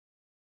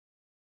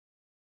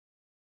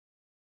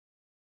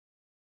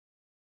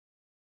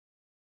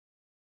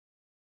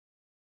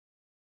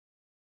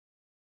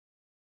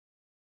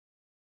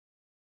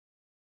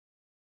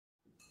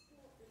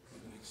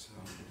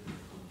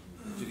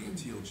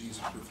TLG is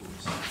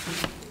superfluous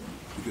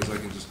because I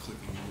can just click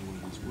on any one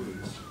of these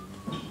words,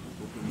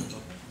 open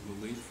up the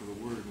link for the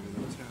word in a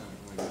new tab,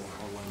 and I get an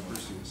online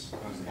Perseus,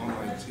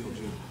 online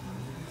TLG.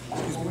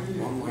 Excuse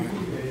me, online.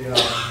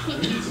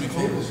 What do you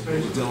call this?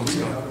 Liddell and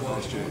Scott,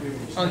 LSJ.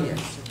 Oh,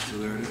 yes. So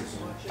there it is.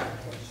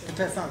 But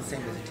that's not the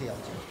same as a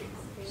TLG.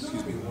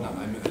 Excuse me, no,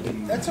 I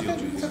didn't That's okay,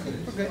 TLG. that's okay,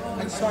 we're good.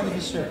 I just wanted to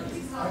be sure.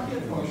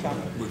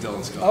 Liddell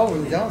and Scott. Oh,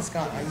 Liddell and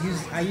Scott,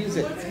 I use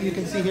it. You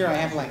can see here I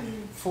have like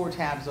 4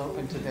 tabs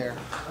open to their.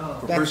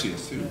 For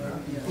Perseus too,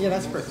 right? Yeah,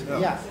 that's Perseus,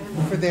 yeah.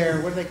 For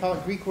their, what do they call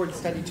it, Greek word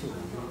study tool.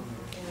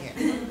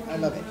 Yeah, I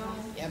love it.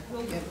 Yep,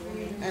 yep.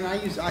 And I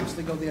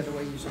actually go the other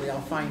way usually.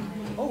 I'll find,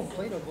 oh,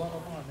 Plato, blah, blah,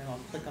 blah, and then I'll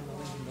click on the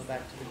link and go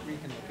back to the Greek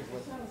and look at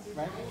what,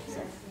 right?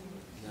 So,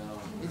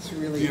 it's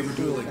really. Do you ever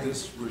do it like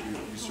this, where you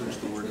search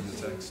the word in the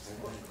text?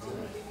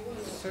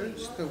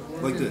 Search the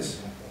word. Like this.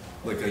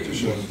 Like I just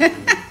showed.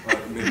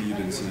 Maybe you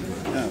didn't see it.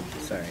 Oh,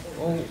 sorry.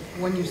 Oh,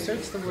 when you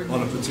search the word.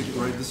 On a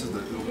particular, right? This is the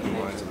open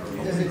lines.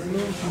 Does it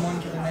move from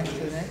one to the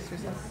next or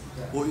something?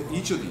 Well,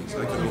 each of these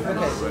I can open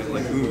up, right?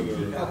 Like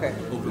Okay.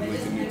 open like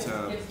a new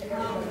tab.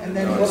 And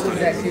then what would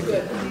that give you?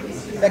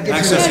 That gives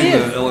Accessing you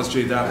the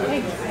LSJ that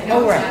way.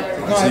 Oh, right.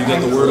 No, So you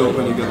got the word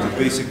open, you got the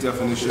basic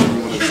definition, you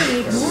want to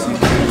see the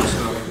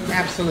stuff.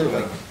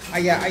 Absolutely. I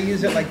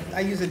use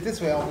it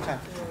this way all the time.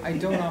 I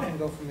don't often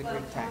go from the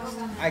Greek text,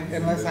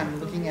 unless I'm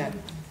looking at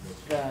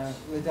the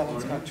Liddell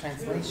and Scott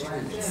translation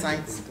and it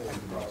cites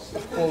a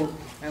quote,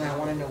 and I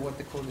want to know what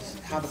the quote is,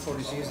 how the quote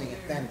is using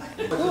it. Then,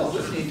 cool.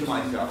 Listening to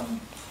myself.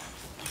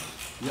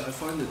 Yeah, I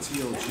find the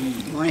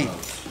TLG. Morning.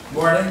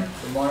 Morning.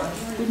 Good morning.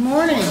 Good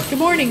morning. Good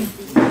morning.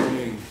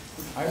 Morning.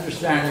 I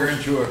understand you're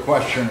into a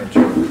question or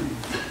two.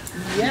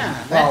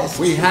 Yeah. Well,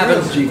 we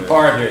haven't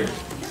departed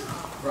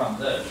from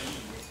this,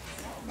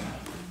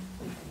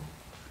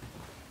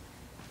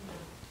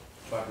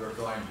 but we're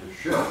going to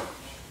shift.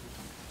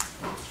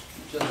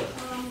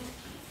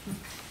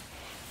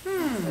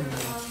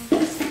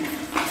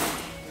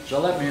 So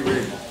let me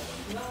read.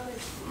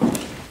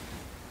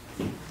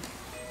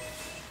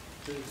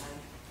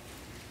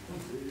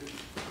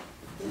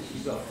 This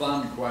is a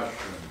fun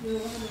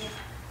question.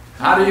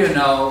 How do you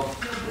know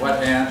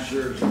what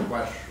answers a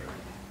question?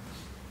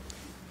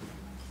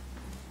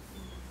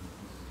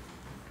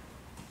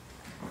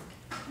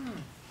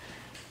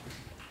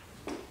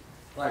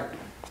 Like,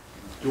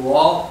 do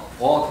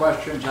all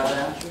questions have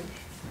answers?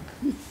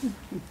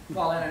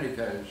 Well, in any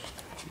case,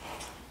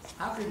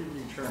 how can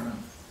you determine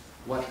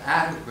what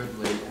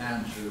adequately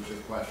answers a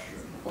question?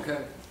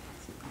 Okay.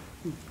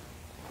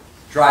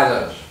 Try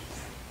this.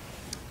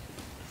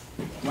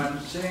 When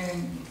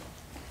seeing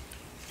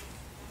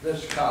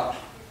this cup,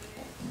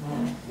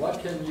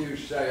 what can you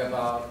say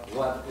about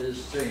what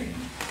is seen?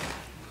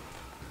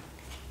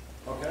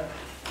 Okay?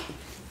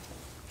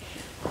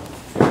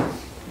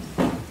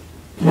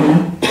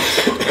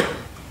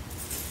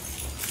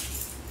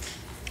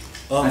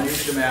 I need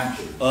some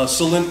answers.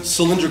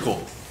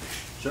 Cylindrical.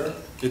 Sir?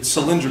 It's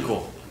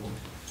cylindrical.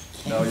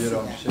 No, you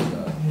don't see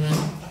that.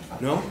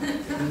 No?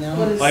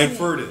 No. I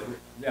inferred it.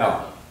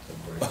 Yeah.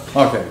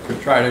 Okay,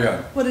 could try it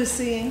again. What is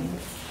seeing?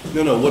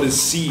 No, what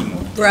is seen?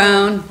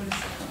 Brown, It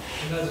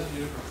has a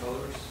few different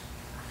colors.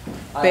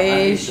 I need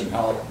beige, some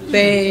help.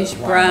 beige,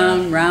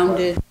 brown,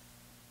 rounded.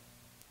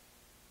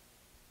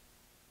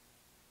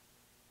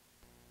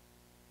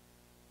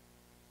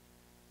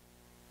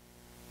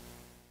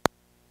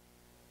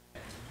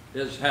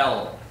 Is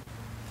held.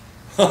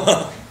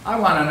 I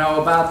want to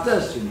know about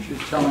this, and she's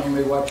telling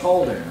me what's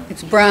holding it.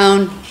 It's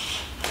brown.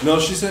 No,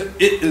 she said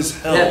it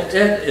is held.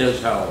 It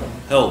is held.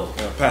 Held,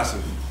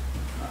 passive.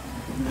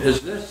 Is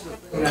this the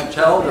thing that's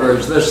held, or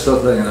is this the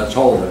thing that's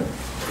holding?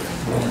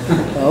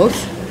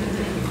 Both.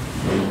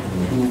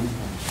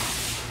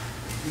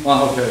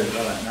 Well, okay,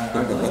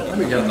 let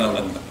me get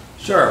another one.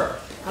 Sure.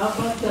 How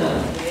about the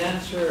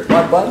answer?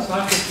 What?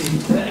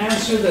 Socrates, the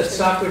answer that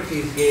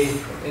Socrates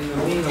gave in the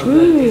Meno,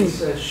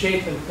 that it's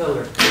shape and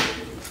color.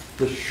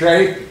 The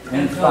shape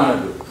in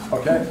front of you,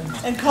 okay?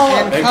 And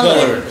color. And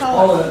color.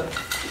 Hold it.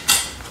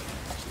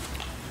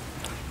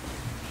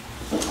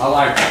 I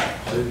like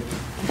that. See?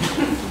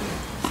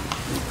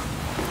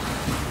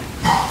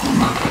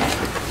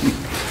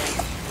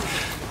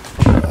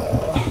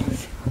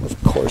 Of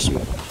course, we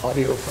have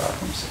audio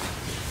problems.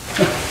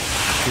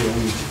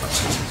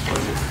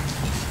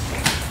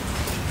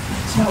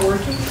 It's not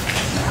working?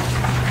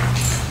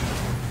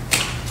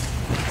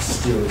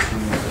 Still is on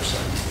the other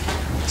side.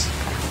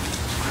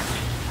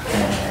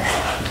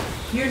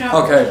 You're not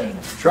Okay,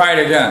 try it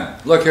again.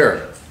 Look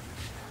here.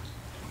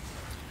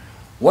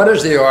 What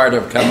is the art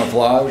of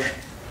camouflage?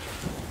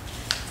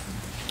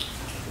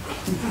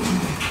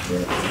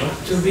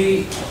 To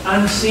be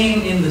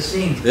unseen in the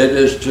scene. It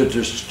is to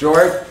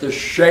distort the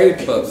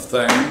shape of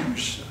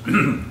things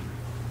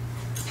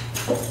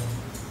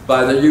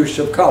by the use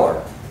of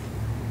color.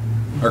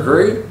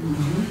 Agree?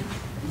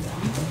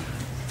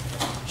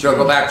 So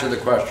go back to the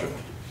question.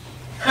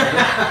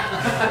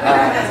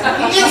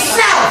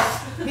 Itself!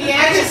 The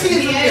answer to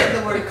the end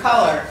of the word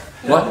color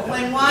What?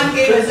 When Juan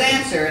gave his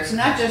answer, it's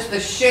not just the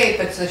shape,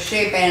 it's the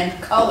shape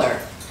and color.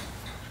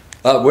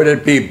 Would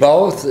it be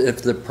both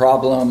if the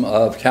problem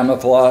of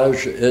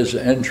camouflage is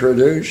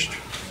introduced?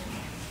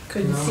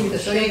 Couldn't see the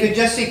shape. So you could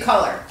just see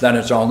color. Then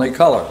it's only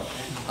color.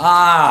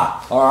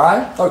 Ah, all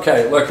right.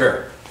 Okay, look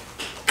here.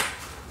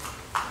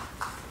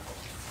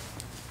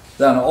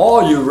 Then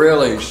all you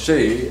really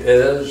see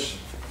is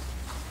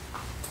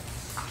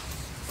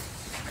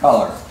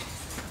color.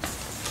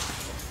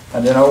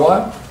 And you know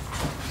what?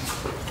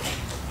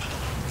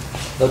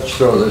 Let's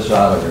throw this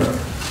out of here.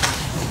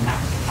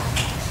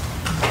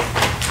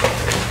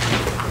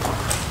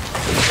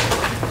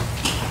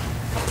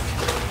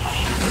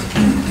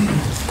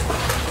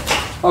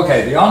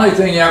 Okay, the only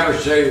thing you ever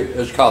see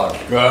is color.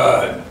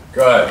 Good,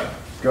 good,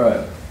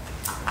 good.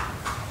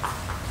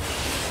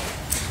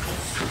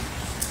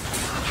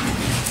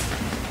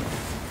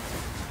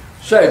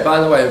 Say, by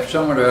the way, if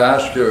someone were to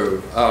ask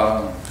you,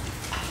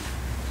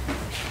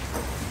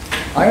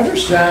 I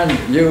understand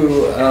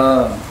you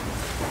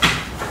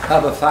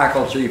have a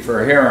faculty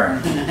for hearing.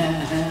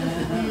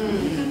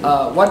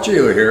 What do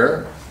you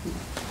hear?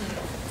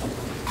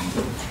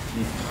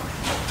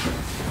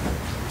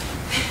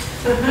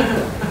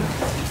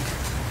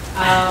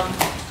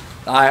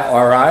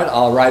 All right,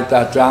 I'll write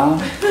that down.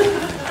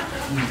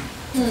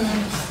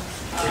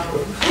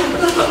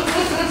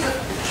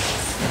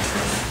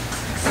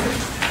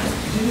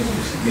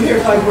 You hear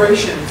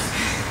vibrations.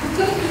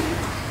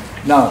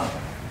 No.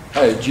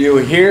 Hey, do you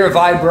hear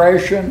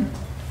vibration?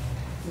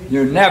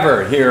 You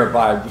never hear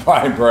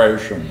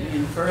vibration. You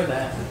infer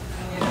that.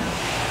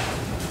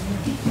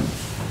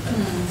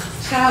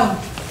 Sound.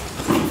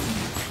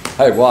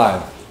 Hey,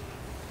 why?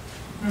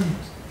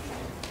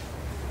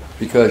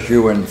 Because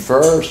you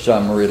infer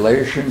some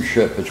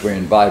relationship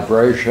between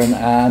vibration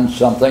and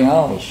something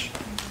else.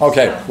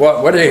 Okay,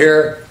 what do you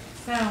hear?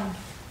 Sound.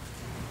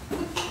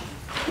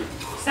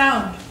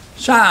 Sound.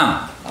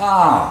 Sound.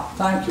 Ah,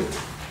 thank you.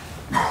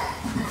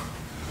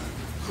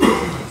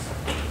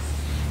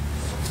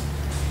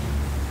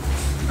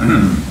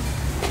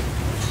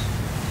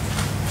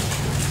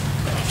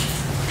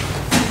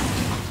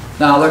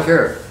 Now look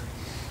here.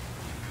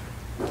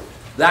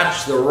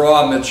 That's the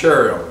raw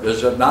material,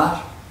 is it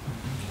not?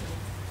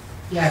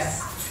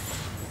 Yes.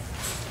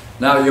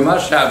 Now you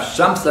must have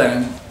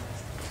something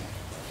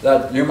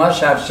that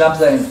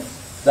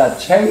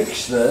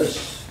takes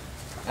this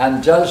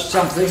and does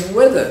something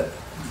with it.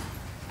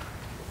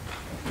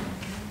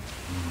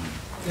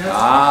 Yes.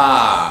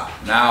 Ah,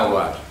 now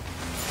what?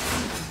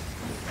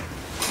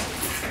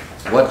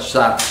 What's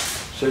that?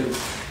 See,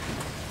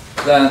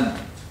 then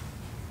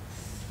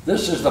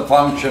this is the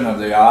function of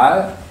the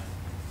eye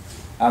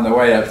and the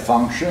way it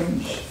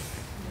functions,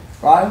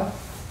 right?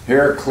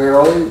 Here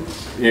clearly,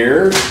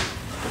 ears,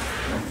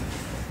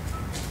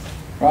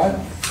 right?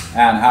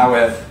 And how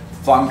it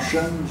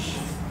functions.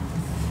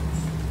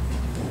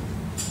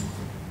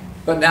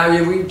 But now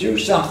we do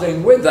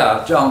something with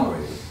that, don't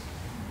we?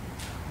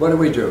 What do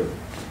we do?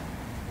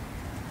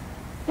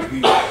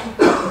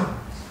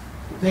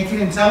 Make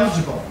it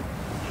intelligible.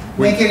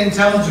 Make it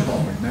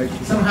intelligible.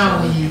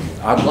 Somehow we...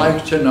 I'd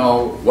like to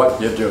know what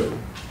you do.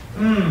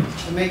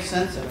 To make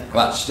sense of it.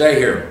 But stay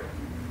here.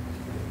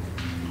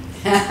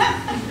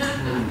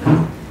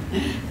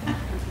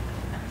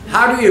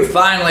 How do you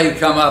finally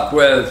come up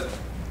with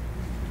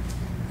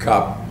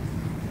cup?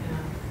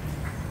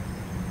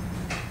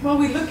 Well,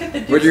 we look at the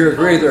different Would you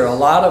agree colors. there are a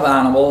lot of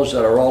animals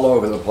that are all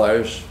over the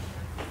place?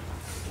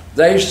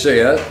 They see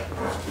it.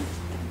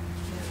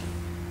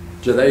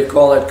 Do they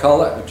call it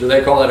color? Do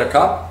they call it a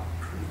cup?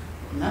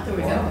 Not that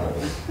we know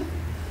of.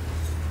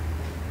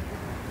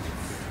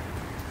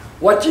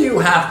 What do you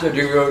have to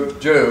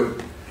do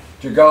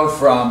to go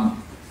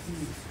from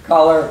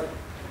color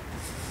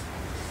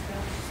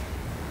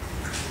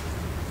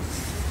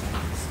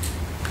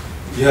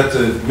You have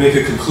to make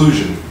a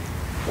conclusion.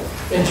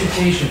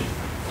 Education.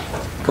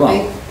 Come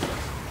on.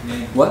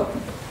 What?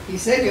 He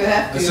said you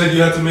have I to. said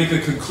you have to make a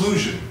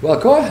conclusion. Well,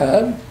 go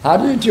ahead. How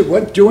do you do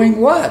what? Doing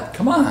what?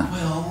 Come on.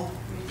 Well,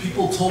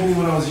 people told me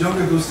when I was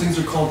younger those things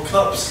are called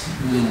cups.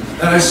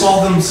 And I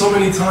saw them so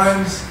many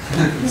times.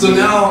 So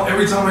now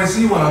every time I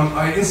see one,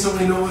 I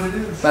instantly know what it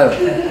is.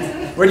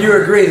 But would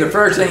you agree the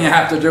first thing you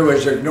have to do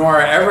is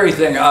ignore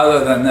everything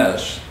other than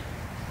this?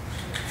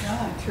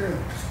 Ah, true.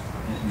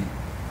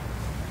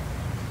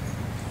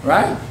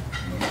 Right?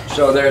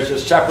 So there's a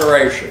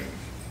separation.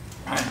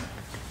 Right?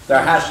 There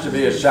has to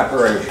be a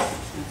separation.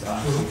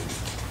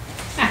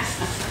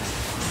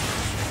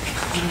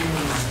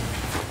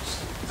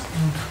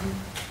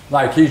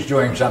 Like he's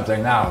doing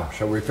something now.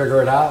 Shall we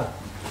figure it out?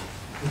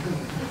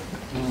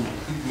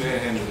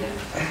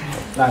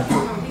 Thank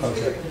you.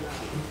 Okay.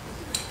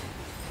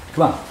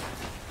 Come on.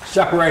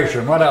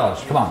 Separation. What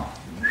else? Come on.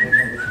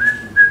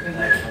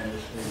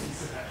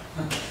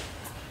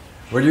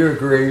 Would you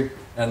agree?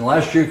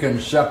 Unless you can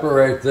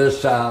separate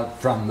this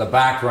out from the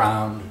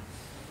background,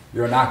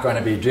 you're not going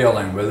to be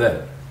dealing with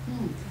it.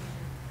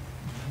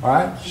 All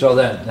right? So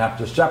then you have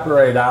to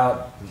separate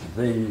out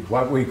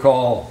what we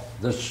call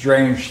the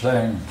strange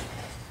thing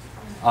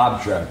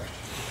object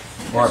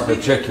or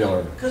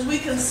particular. Because we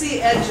can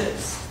see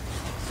edges.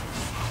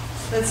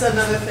 That's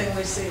another thing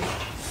we see.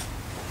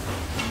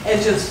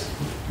 Edges.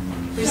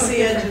 We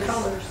see edges.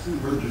 Colors.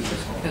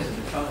 Because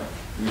of the color.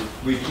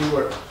 We see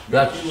where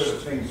That's- the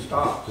thing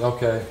stops.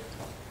 Okay.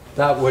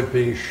 That would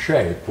be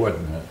shape,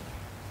 wouldn't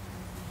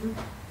it?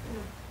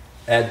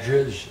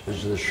 Edges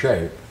is the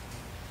shape.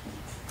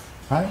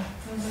 Right?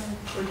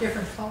 We're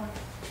different colors.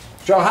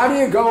 So how do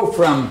you go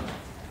from,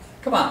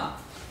 come on,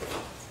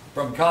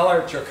 from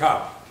color to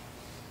cup?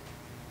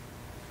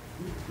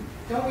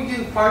 Don't we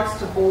do parts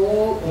to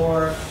whole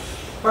or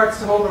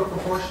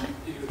proportion?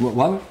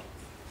 What?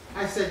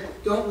 I said,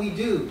 don't we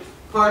do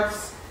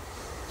parts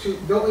to,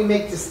 don't we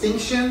make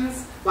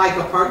distinctions, like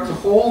a part to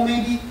whole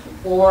maybe,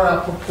 or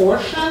a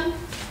proportion,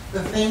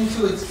 the thing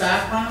to its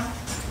background?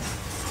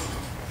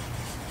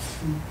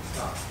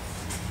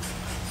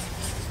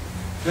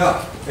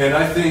 Yeah, and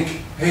I think,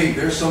 hey,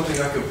 there's something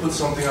I could put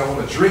something I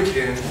want to drink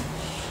in.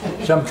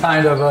 Some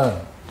kind of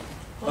a,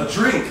 A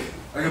drink.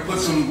 I could put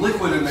some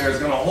liquid in there, it's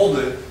going to hold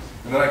it,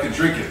 and then I can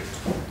drink it.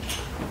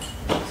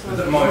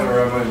 Am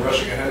I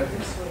rushing ahead?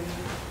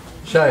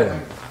 say,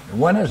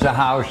 when is a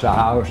house a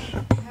house?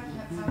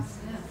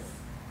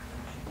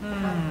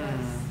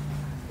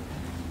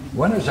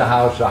 When is a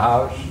house a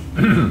house?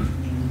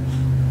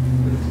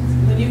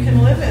 When you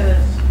can live in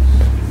it.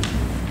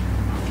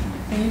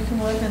 And you can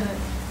live in it.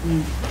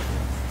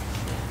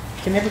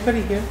 Can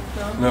everybody hear?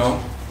 No.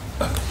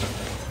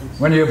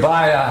 When you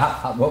buy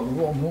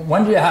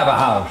when do you have a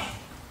house?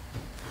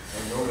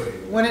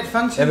 When it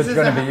functions If it's as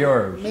gonna a be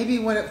yours. Maybe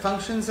when it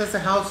functions as a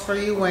house for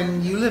you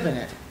when you live in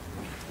it.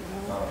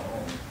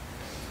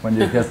 When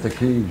you get the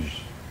keys.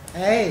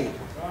 Hey,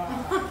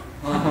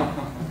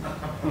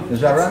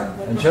 Is that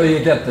right? Until you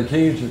get the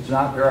keys, it's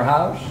not your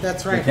house?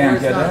 that's right. You can't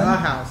It's get not in? a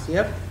house.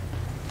 Yep.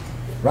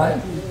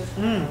 Right?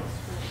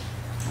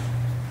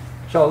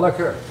 So look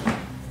here.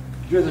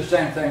 Do the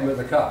same thing with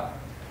the cup.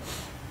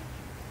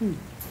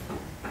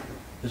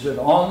 Is it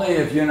only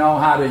if you know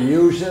how to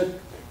use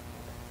it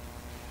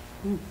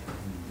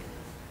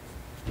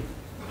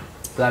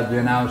that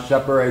you now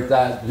separate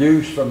that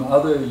use from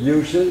other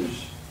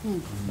uses?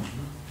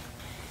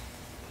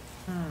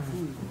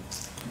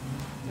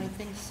 I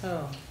think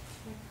so.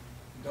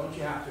 Don't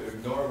you have to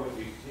ignore what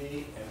you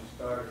see and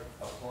start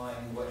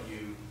applying what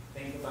you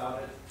think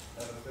about it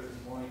at a certain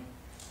point?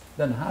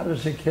 Then how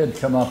does a kid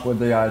come up with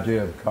the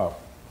idea of cup?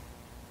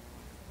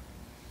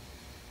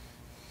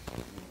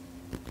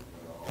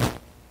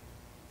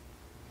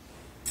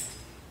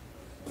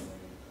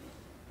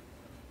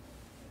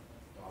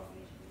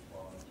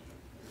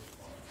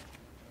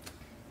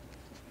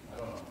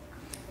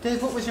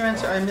 Dave, what was your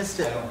answer? I missed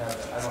I it. don't have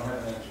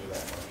an answer to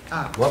that one.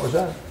 Ah, What was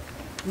that?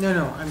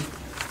 no.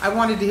 I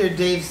wanted to hear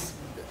Dave's,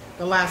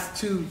 the last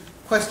two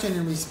question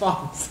and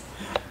response.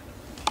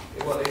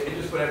 Well, it's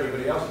just what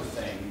everybody else is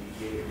saying.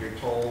 You're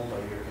told or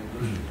you're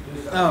conditioned to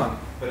do something. Oh.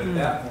 But at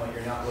that point,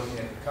 you're not looking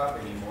at the cup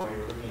anymore,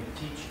 you're looking at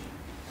teaching.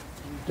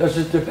 Does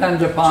it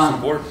depend upon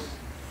Subordinate.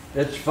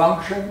 its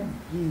function?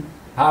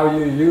 How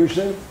you use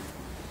it?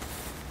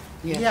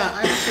 Yeah,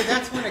 I would say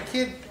that's when a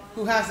kid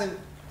who hasn't,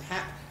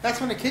 that's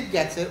when a kid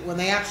gets it, when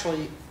they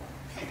actually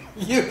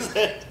use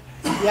it.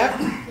 Yep.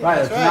 Right,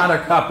 That's it's not a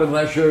cup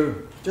unless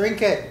you,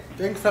 Drink it.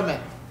 Drink from it.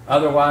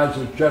 otherwise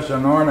it's just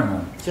an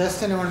ornament.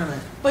 Just an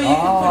ornament. But you can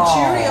put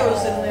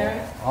Cheerios in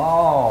there.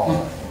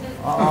 Oh,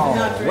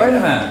 Not oh, drink. wait a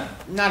minute.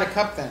 Not a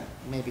cup then,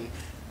 maybe.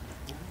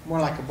 More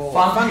like a bowl.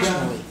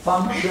 Function,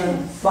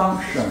 Functionally.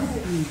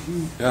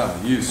 function.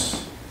 Yeah,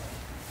 use.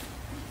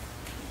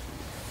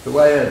 The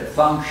way it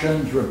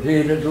functions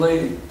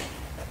repeatedly,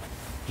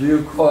 do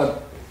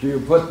you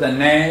put the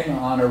name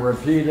on a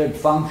repeated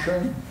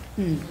function?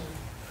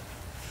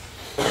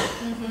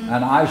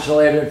 And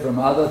isolate it from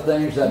other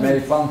things that may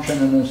function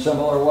in a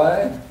similar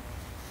way?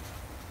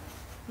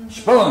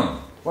 Spoon.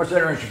 What's the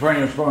difference between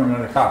a spoon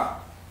and a cup?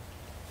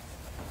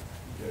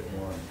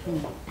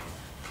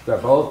 They're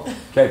both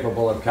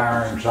capable of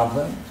carrying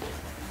something.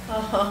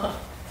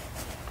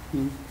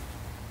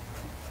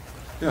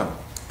 Yeah.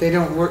 They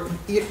don't work.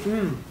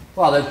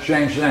 Well, let's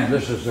change things.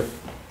 This is a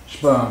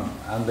spoon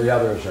and the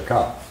other is a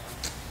cup.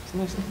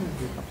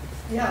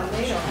 Yeah,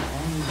 they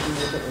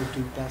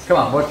don't. Come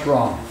on, what's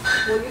wrong?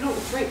 Well, you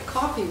don't drink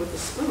coffee with a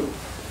spoon.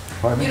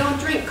 Pardon You me? don't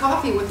drink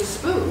coffee with a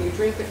spoon, you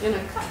drink it in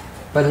a cup.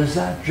 But is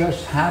that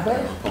just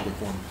habit? Public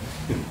forum.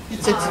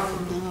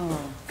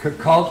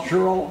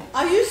 Cultural?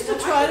 I used to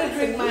try to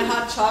drink my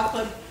hot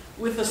chocolate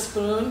with a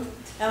spoon,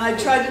 and I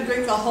tried to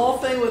drink the whole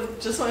thing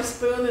with just my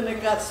spoon, and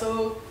it got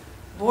so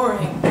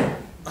boring.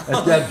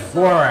 It gets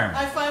boring.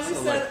 I finally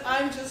said,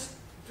 I'm just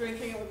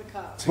drinking it with a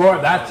cup.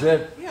 That's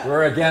it. Yeah.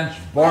 We're against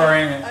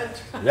boring. I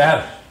tried.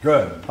 Yes,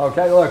 good.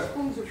 Okay,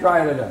 look,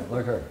 try it again.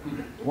 Look here.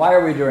 Why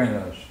are we doing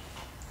this?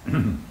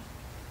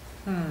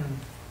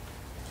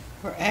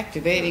 We're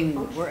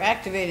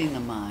activating the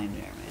mind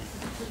there,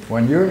 man.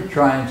 When you're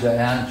trying to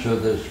answer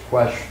this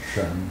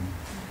question,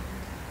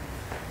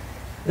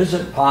 is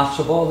it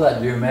possible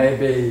that you may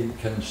be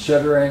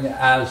considering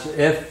as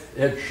if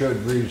it should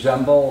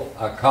resemble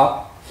a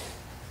cup?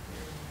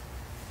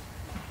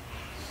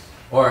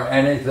 or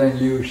anything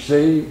you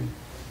see?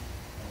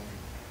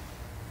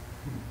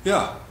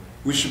 Yeah,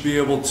 we should be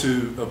able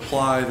to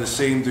apply the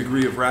same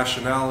degree of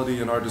rationality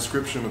in our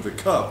description of the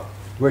cup.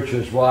 Which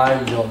is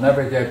why you'll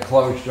never get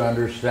close to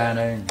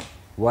understanding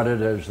what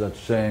it is that's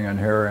seeing and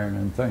hearing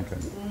and thinking.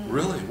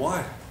 Really?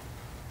 Why?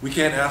 We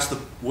can't ask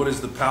what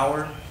is the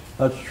power?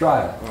 Let's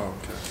try it. Oh,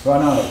 okay. Well,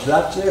 no,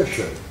 that's the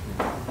issue.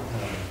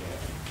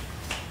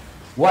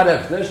 What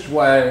if this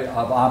way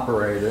of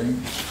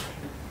operating,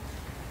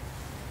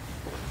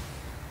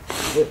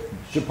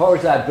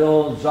 suppose that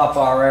builds up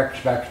our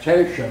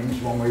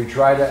expectations when we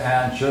try to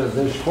answer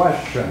this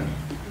question?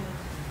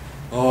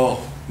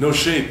 Oh, no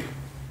shape.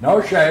 No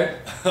shape,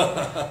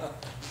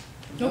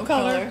 No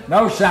color.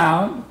 no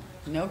sound,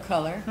 No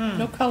color.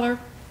 No color.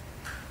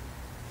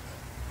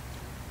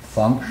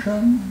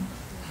 function.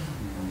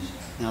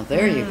 Now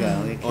there you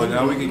go. You Oh,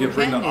 now we can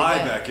bring the do eye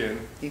that. back in.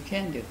 You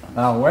can do that.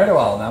 Now, wait a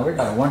while, now we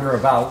gotta wonder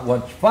about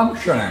what's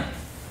functioning.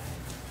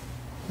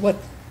 What,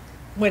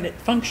 when it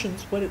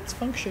functions, what its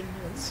function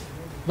is.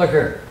 Look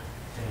here.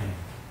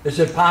 Is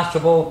it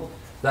possible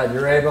that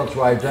you're able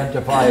to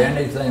identify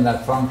anything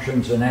that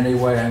functions in any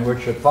way in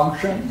which it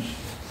functions?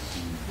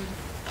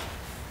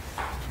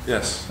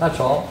 Yes. That's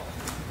all.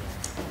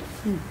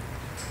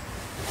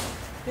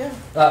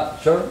 Yeah.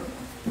 Sir?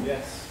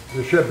 Yes.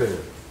 There should be.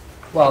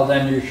 Well,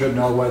 then you should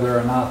know whether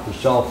or not the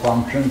self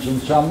functions in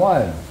some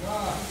way.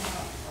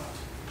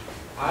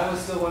 I was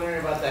still wondering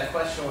about that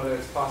question, whether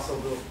it's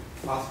possible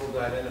to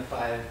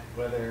identify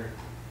whether,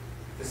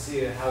 to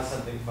see how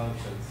something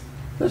functions.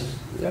 This,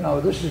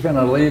 this is going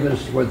to leave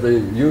us with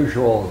the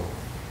usual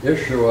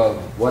issue of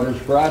what does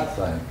Brad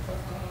think?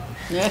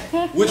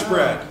 Which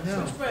Brad?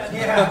 Which bread?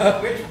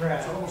 Yeah, which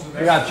Brad?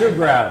 We got two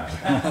Brads.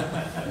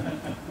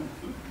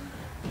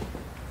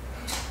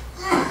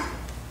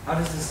 How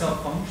does the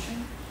self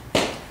function?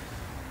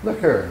 Look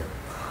here.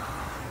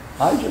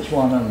 I just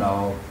want to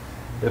know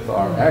if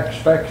our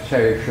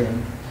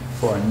expectation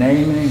for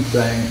naming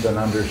things and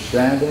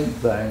understanding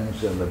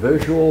things in the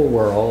visual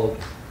world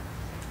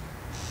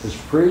is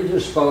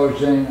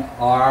predisposing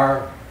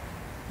our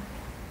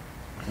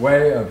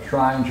way of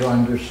trying to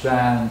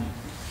understand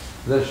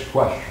this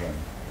question.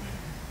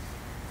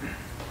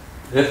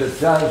 If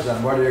it does,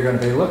 then what are you going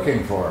to be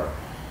looking for?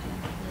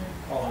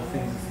 All the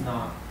things it's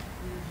not.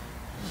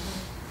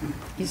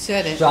 You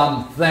said it.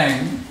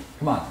 Something,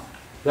 come on,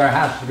 there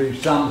has to be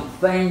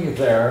something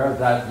there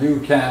that you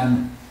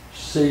can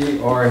see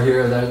or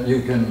hear that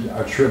you can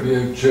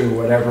attribute to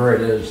whatever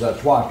it is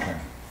that's watching.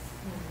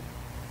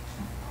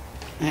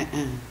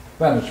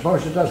 But I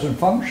suppose it doesn't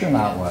function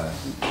that way.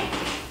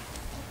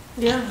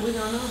 Yeah, we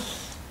don't know.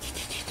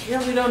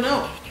 Yeah, we don't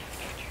know.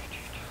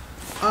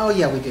 Oh,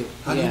 yeah, we do.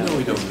 How do you know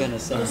we don't know? Gonna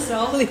say. The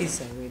self?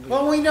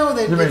 Well, we know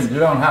that You it's, mean you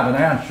don't have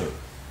an answer?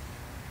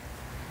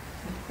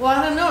 Well,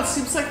 I don't know. It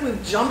seems like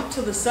we've jumped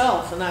to the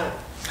self, and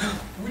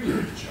We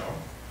didn't jump.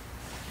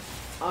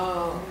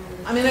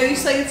 I mean, are you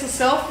saying it's a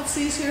self that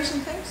sees, hears,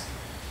 and thinks?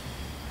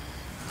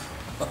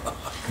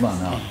 Come on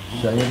now,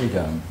 say it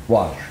again.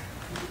 Watch.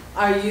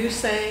 Are you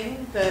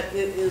saying that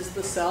it is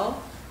the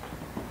self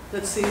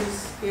that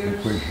sees, hears?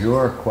 It was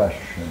your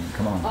question.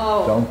 Come on,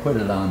 Oh. don't put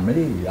it on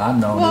me. I'm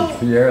known Well- as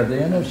Pierre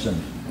the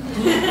Innocent.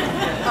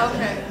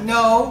 Okay.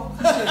 no.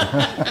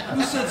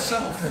 Who said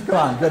self? Come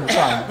on, come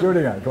on, do it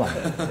again. Come on.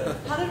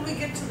 How did we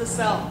get to the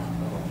self?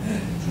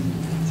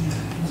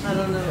 I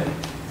don't know.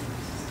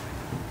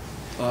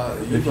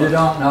 If you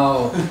don't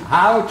know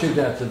how to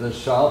get to the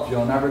self,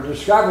 you'll never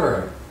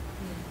discover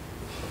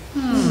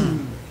it.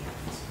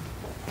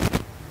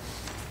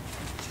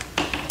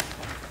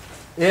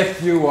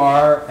 If you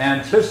are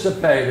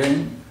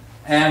anticipating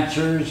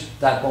answers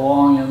that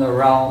belong in the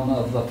realm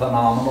of the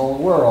phenomenal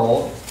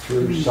world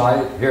through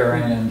sight,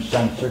 hearing, and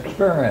sense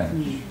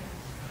experience.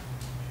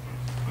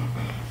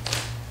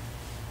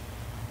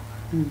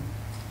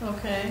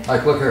 Okay.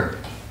 Like, look here,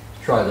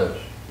 try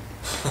this.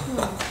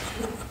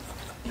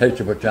 Hate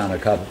to put down a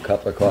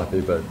cup of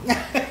coffee, but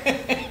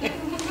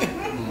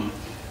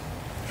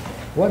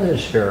what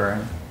is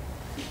hearing?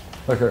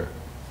 Look here.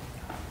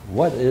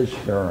 What is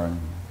hearing?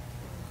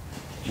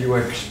 Do you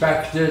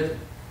expect it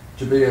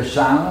to be a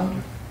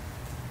sound?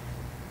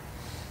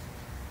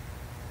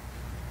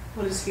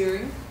 What is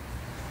hearing?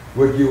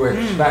 Would you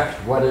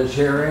expect what is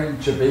hearing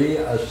to be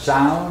a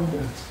sound?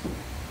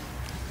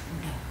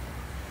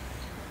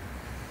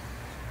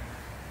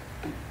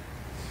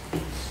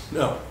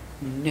 No.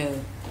 No.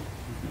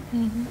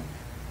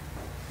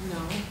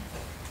 No,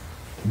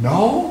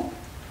 No?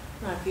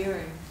 not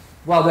hearing.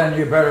 Well, then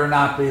you better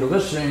not be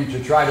listening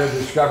to try to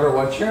discover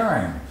what's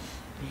hearing.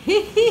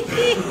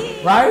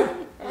 Right?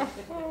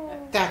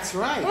 That's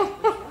right.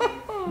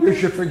 You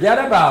should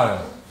forget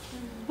about it.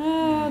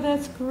 Ah,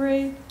 that's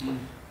great.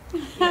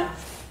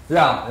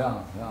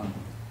 Yeah.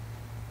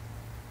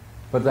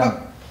 But then,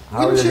 how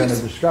are you wouldn't you going to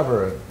s-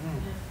 discover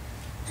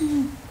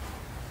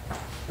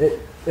it?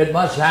 It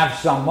must have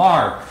some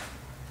mark,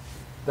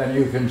 then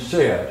you can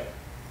see it.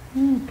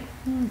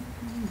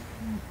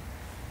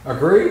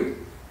 Agree?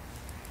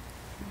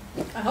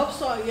 I hope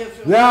so. Yeah.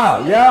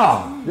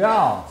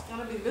 It's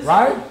gotta be visible.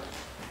 right?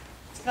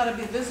 It's gotta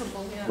be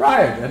visible, yeah.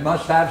 Right, it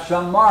must have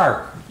some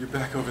mark. You're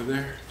back over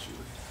there, Julie.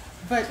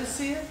 But To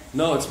see it?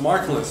 No, it's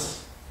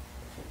markless.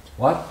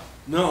 What?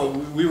 No,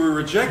 we were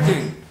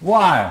rejecting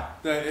Why?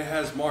 that it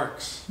has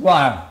marks.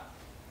 Why?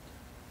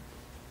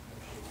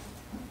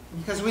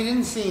 because we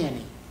didn't see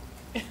any.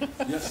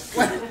 Yes.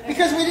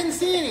 Because we didn't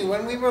see any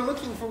when we were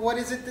looking for what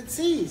is it that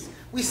sees.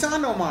 We saw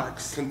no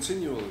marks.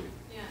 Continually.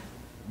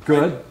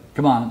 Good,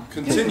 come on.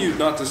 Continued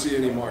not to see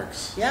any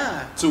marks.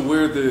 Yeah. To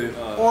where the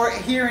Or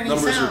hear any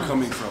numbers sound. are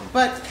coming from.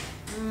 But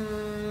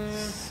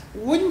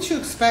wouldn't you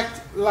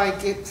expect, like,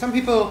 some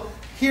people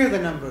hear the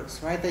numbers,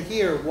 right? They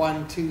hear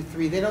 1, 2,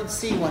 3. They don't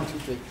see 1, 2,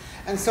 3.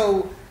 And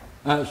so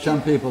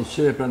Some people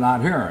see it but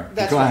not hear it.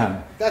 that's Go right.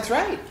 ahead. That's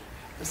right.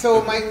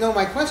 So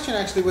my question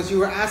actually was, you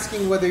were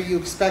asking whether you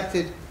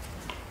expected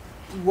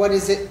what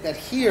is it that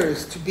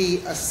hears to be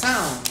a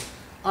sound.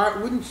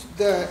 Wouldn't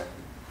the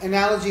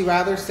analogy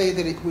rather say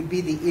that it would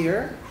be the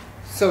ear,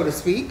 so to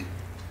speak,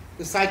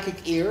 the psychic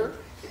ear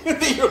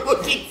that you're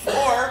looking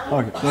for,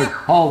 Okay, look,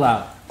 hold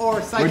on. or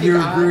psychic Would you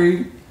eye?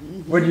 agree?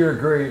 Would you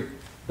agree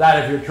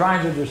that if you're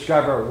trying to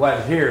discover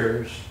what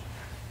hears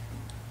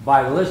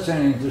by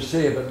listening to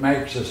see if it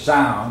makes a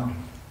sound,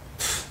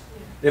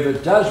 if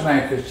it does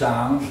make a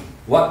sound,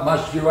 what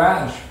must you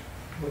ask?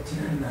 What's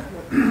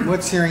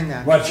hearing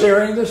that? What's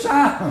hearing the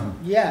sound?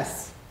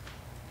 Yes.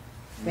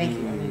 Thank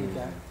you. I needed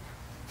that.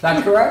 Is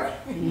that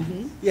correct?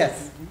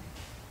 Yes.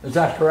 Is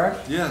that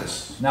correct?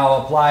 Yes. Now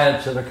apply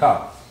it to the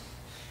cup.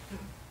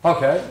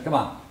 Okay, come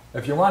on.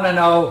 If you want to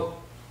know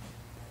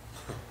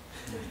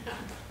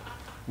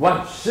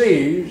what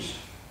sees,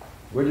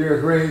 would you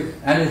agree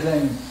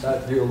anything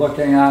that you're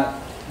looking at,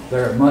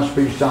 there must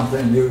be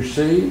something you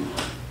see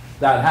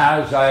that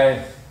has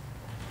a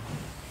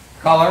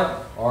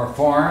color or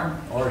form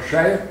or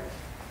shape?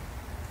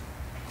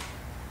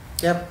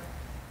 Yep.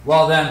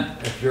 Well then,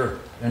 if you're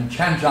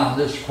intent on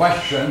this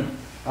question,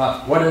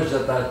 what is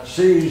it that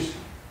sees,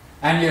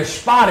 and you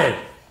spot it,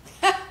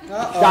 it's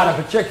got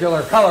a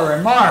particular color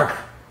and mark,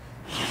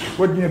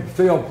 wouldn't you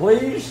feel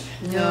pleased?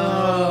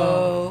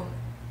 No.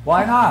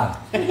 Why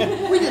not? We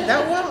did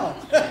that well.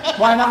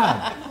 Why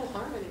not?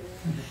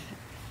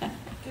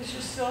 Because you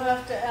still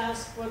have to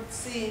ask what's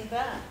seeing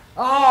that.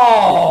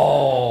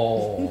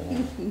 Oh!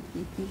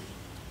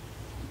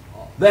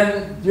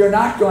 Then you're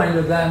not going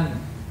to then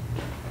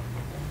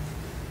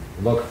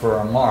look for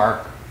a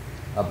mark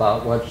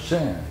about what's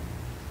seen.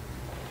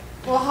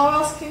 Well, how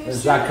else can you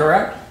Is see that it?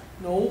 correct?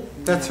 No.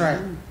 That's right.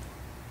 I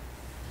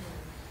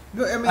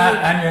mean,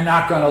 And you're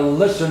not going to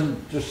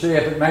listen to see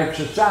if it makes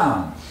a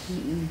sound.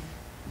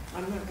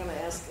 I'm not gonna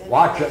ask any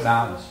Watch of it those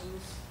now.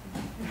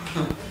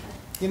 questions.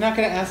 you're not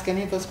going to ask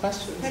any of those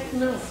questions? Heck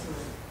no.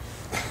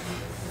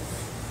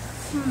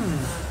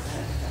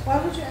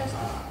 Why would you ask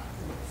that?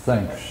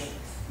 Thanks.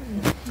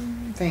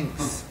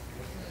 Thanks.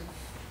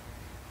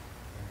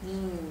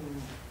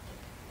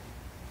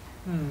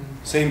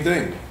 Same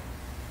thing.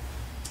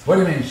 What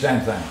do you mean,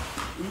 same thing?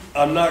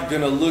 I'm not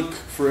going to look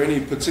for any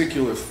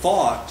particular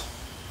thought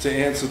to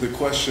answer the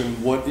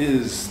question, what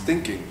is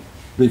thinking?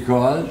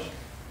 Because?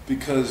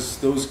 Because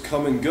those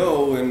come and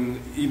go, and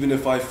even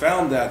if I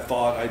found that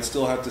thought, I'd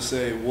still have to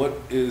say, what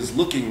is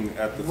looking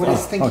at the What thought?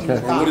 is thinking okay. the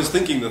Or thought? what is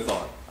thinking the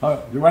thought?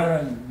 You wait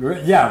a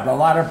minute. Yeah, the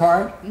latter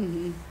part?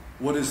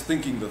 What is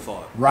thinking the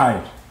thought?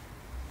 Right.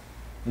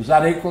 Is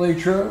that equally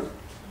true?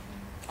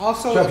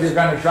 Also, So if you're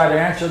going to try to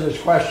answer this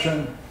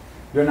question,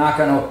 you're not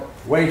going to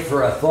wait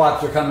for a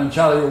thought to come and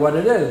tell you what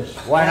it is.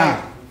 Why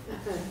not?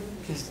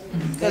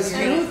 because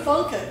You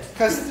thunk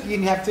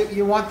it.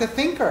 you want the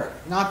thinker,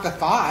 not the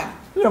thought.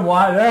 You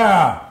want,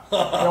 yeah. You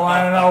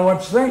want to know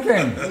what's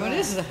thinking. What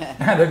is that?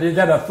 And if you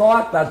get a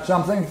thought, that's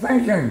something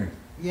thinking.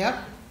 Yep.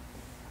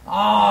 Oh,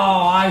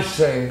 I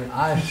see.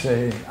 I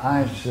see.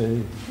 I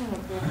see.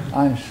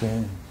 I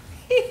see.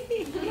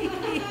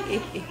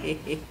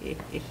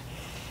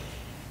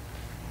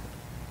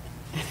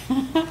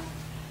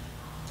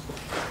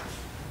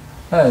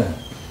 Hey,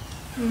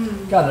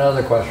 got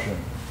another question.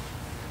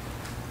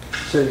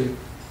 See,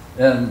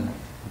 in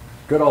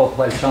good old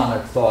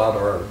Platonic thought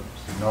or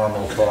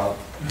normal thought,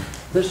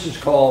 this is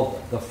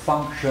called the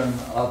function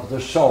of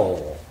the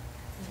soul.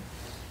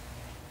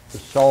 The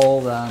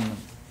soul then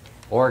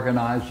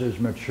organizes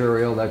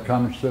material that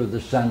comes through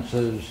the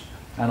senses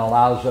and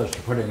allows us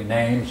to putting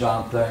names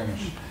on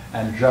things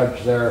and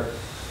judge their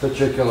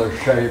particular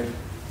shape.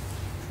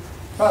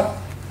 But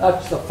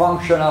that's the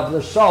function of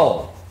the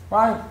soul,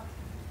 right?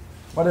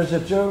 What does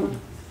it do?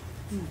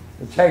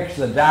 It takes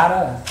the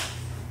data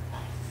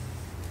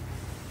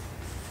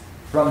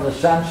from the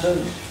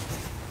senses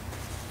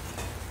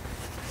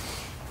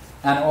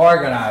and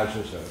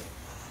organizes it.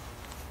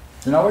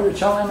 You know what you're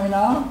telling me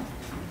now?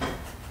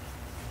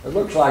 It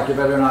looks like you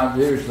better not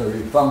use the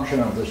function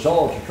of the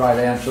soul to try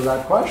to answer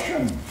that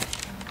question.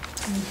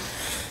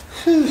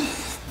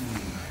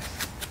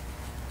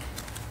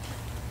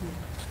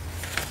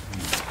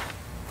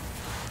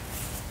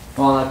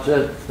 Well, that's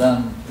it.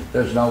 Then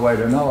there's no way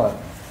to know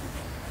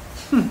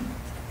it.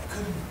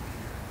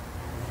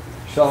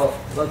 So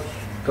let's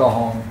go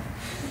home.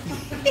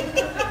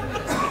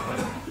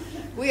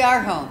 We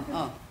are home.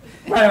 Oh.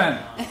 Wait a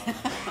minute.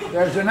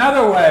 There's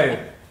another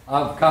way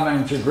of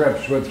coming to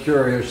grips with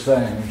curious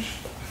things.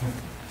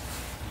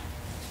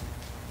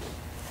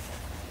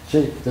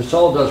 See, the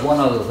soul does one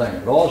other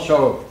thing. It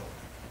also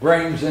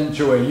brings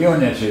into a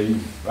unity.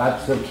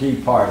 That's the key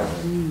part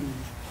of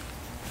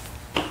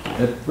it.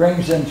 It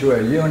brings into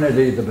a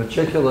unity the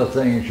particular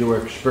things you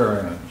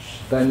experience.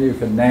 Then you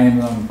can name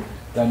them,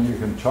 then you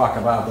can talk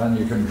about them,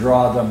 then you can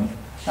draw them.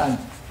 And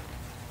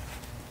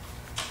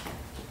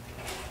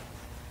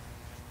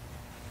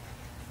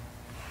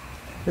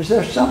is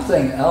there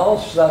something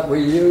else that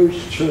we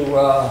use to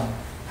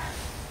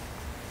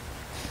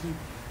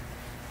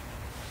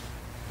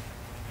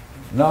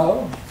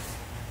no?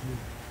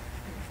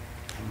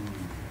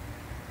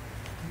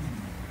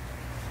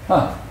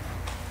 Huh.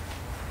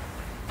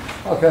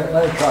 Okay,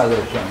 let me try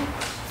this one.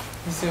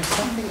 Is there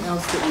something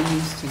else that we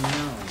used to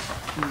know?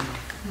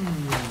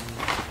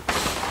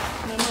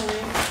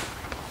 Memory.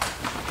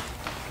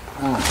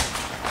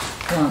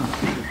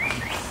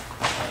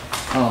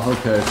 Oh,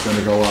 okay, it's going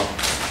to go up.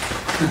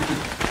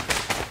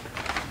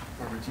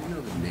 Barbara, do you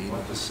know the name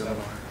of the cell?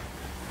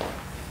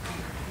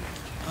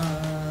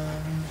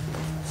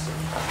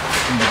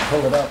 Can you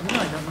pull it up? No,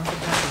 I don't know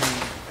what's happening.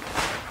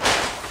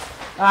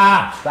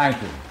 Ah,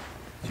 thank you.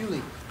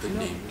 Julie, The do you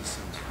know name of the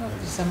cell. if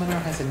the seminar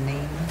has a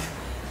name?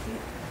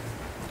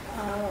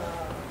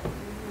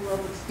 Well,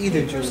 it's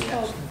Either papers Julie,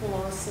 called actually.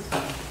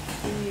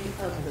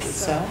 Philosophy of the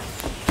Self?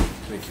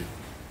 Thank you.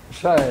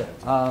 Say,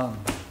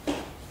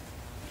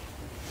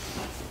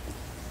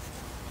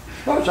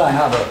 suppose I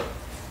have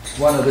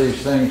one of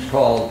these things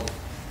called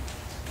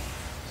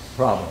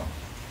problem.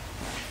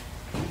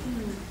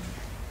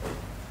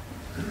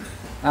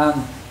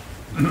 And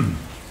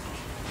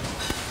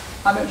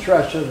I'm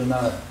interested in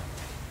a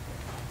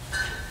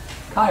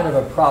kind of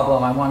a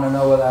problem. I want to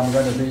know whether I'm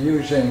going to be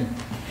using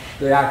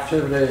the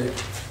activity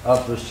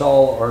of the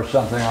soul or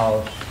something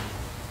else.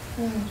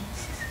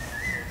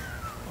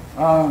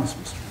 Oh.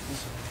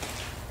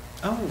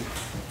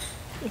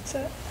 What's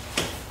that?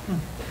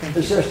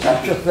 Is there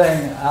such a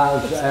thing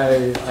as I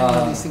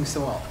know these a things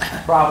so well.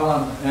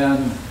 problem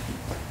in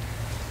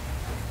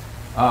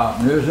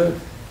music,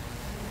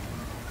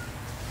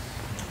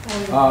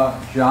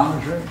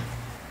 geometry,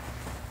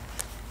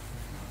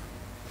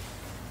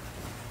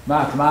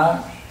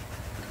 mathematics,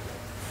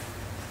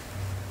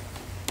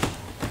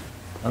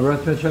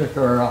 arithmetic,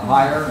 or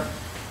higher?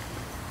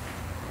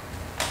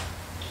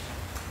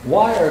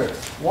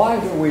 Why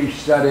do we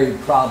study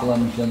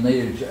problems in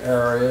these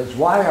areas?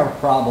 Why do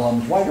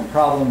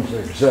problems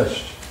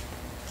exist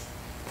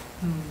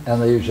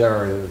in these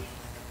areas?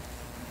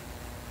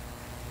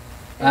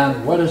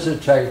 And what does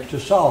it take to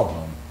solve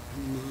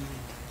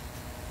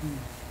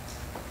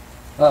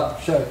them?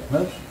 Sure,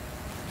 Miss?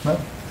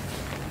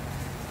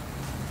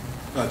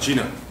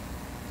 Gina.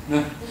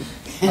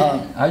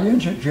 Are you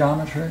into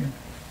geometry?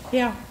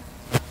 Yeah.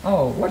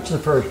 Oh, what's the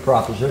first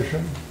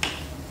proposition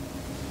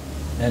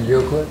in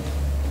Euclid?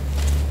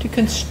 To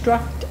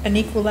construct an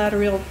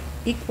equilateral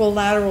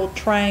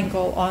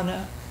triangle on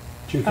a,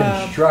 To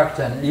construct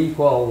an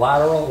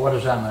equilateral, what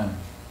does that mean?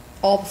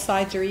 all the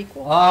sides are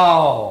equal.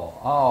 Oh.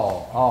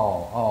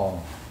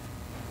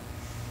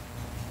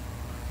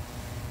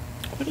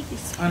 What did he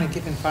say? On a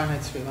given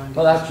finite straight line.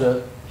 Well, that's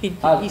it. He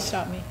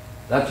stopped me.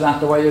 That's not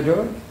the way you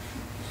do it?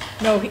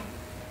 No,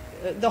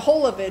 the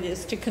whole of it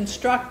is to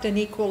construct an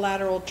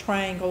equilateral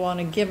triangle on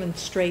a given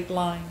straight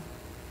line,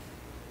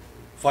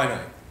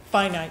 Finite.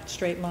 finite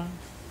straight line.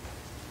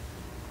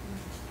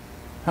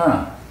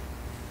 Huh.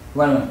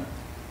 Wait a minute.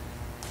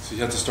 So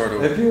you have to start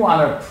over. If you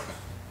want to,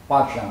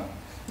 watch out.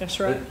 That's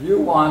right. If you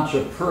want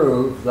to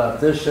prove that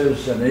this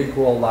is an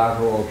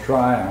equilateral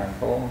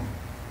triangle,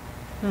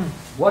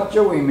 what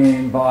do we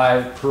mean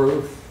by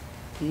proof?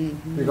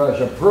 Because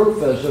a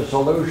proof is a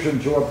solution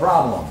to a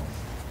problem.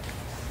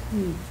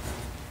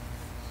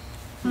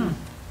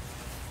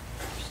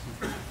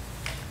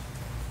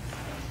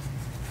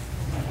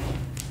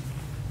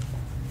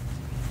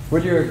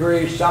 Would you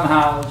agree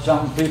somehow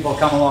some people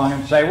come along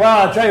and say,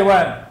 well, I'll tell you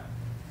what,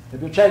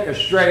 if you take a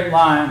straight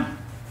line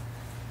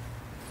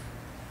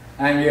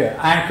and you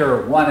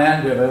anchor one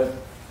end of it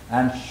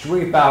and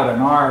sweep out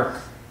an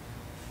arc,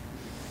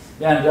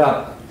 you end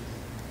up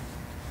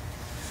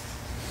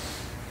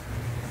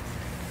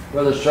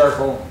with a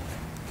circle.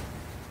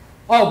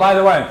 Oh, by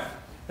the way,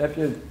 if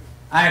you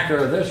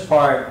anchor this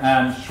part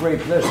and sweep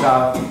this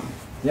out,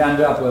 you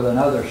end up with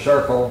another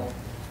circle.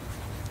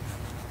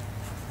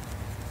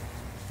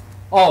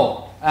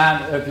 Oh,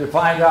 and if you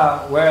find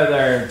out where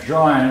they're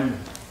joined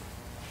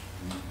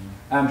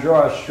and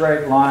draw a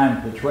straight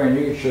line between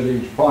each of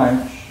these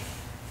points,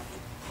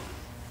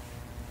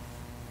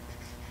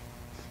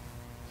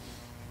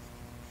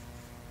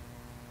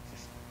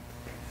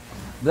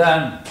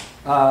 then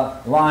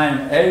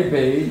line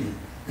AB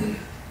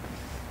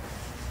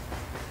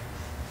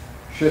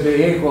should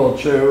be equal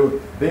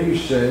to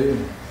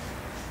BC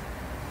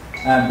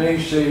and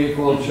BC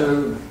equal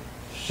to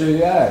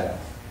CA.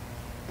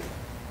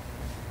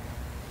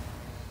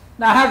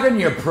 Now, how can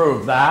you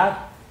prove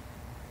that?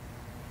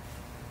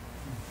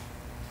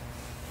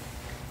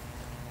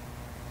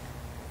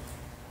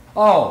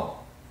 Oh,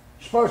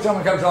 suppose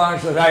someone comes along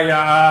and says, hey,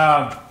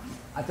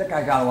 I think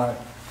I got one.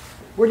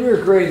 Would you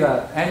agree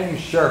that any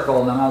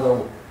circle, no matter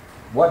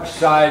what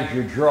size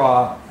you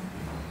draw,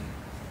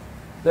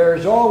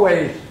 there's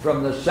always,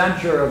 from the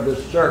center of the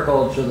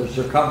circle to the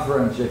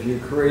circumference, if you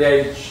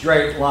create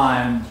straight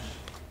lines,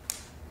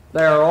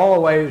 they are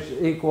always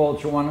equal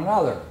to one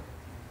another?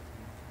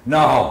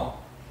 No.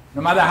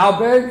 No matter how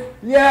big?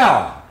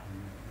 Yeah.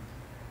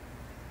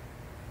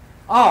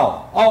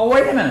 Oh,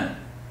 wait a minute.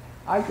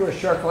 I drew a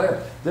circle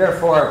here.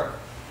 Therefore,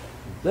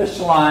 this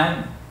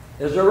line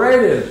is a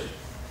radius.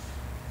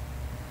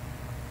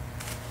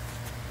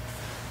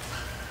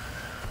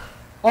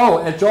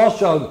 Oh, it's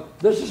also,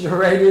 this is a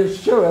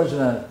radius too,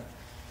 isn't it?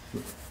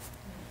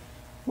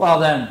 Well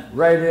then,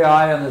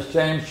 radii in the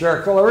same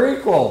circle are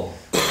equal.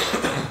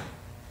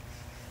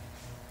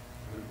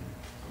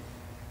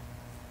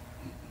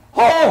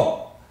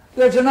 Oh,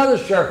 there's another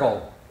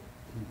circle.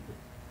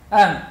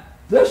 And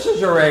this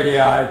is a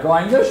radii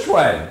going this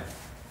way.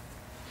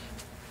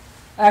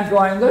 And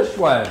going this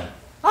way.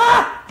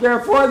 Ah,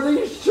 therefore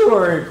these two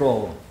are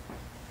equal.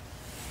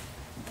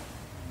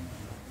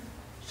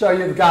 So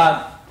you've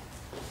got,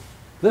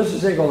 this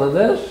is equal to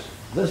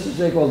this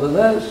is equal to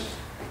this,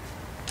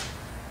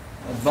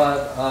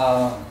 but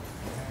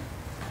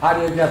how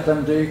do you get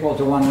them to equal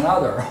to one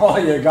another? All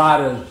you've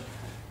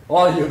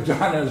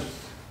done is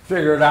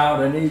figured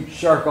out in each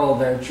circle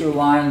there are two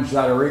lines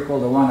that are equal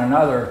to one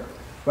another,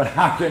 but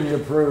how can you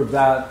prove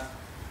that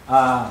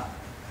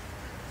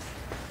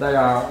they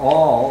are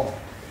all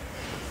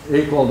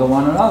equal to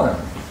one another?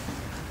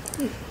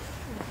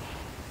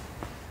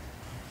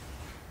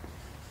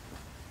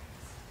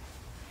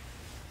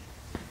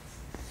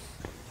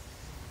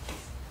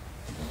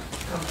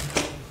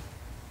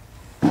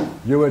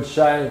 You would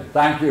say,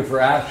 thank you for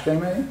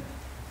asking me?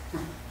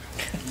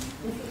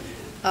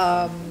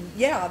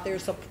 Yeah,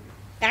 there's a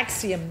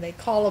axiom. They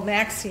call them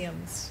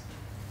axioms.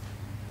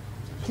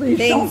 Please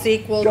Things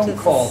equal don't to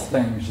call this.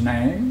 things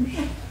names.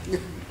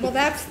 Well,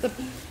 that's the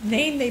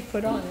name they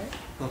put on it.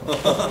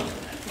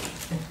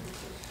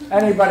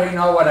 Anybody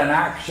know what an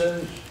ax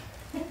is?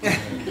 Yeah,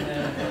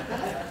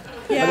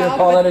 What do you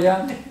call it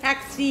again?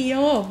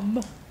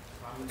 axiom.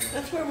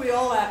 That's where we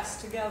all act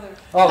together.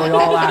 Oh, we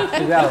all act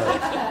together.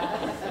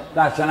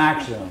 That's an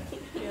axiom.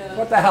 Yeah.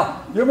 What the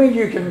hell? You mean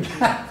you can...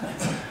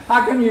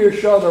 How can you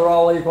show they're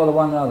all equal to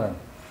one another?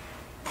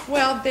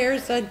 Well,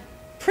 there's a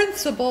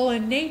principle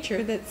in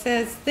nature that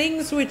says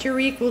things which are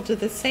equal to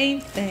the same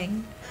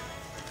thing,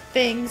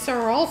 things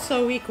are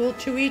also equal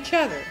to each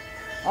other.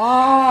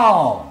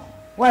 Oh,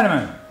 wait a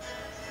minute.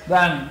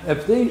 Then,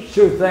 if these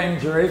two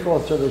things are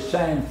equal to the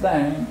same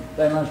thing,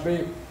 they must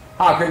be...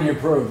 How can you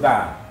prove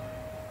that?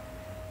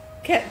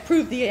 Can't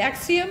prove the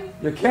axiom?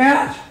 You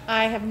can't.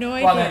 I have no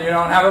idea. Well, then you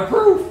don't have a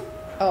proof.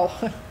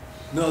 Oh,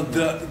 No,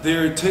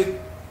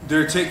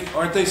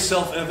 aren't they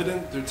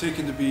self-evident? They're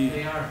taken to be,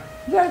 They are.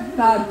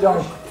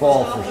 Don't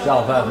fall for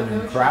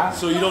self-evident crap.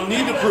 so you don't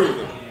need to prove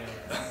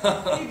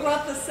them. He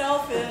brought the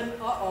self in.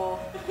 Uh-oh.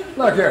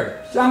 Look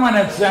here, someone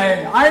is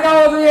saying, I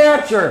know the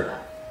answer.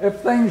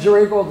 If things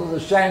are equal to the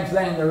same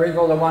thing, they're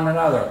equal to one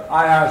another.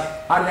 I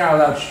ask, how do you know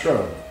that's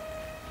true?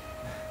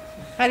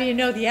 how do you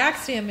know the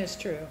axiom is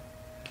true?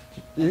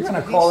 You're going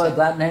to call it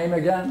that name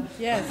again?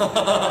 Yes.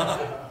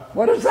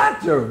 What does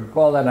that do?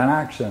 Call that an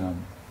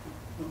axiom?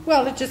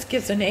 Well, it just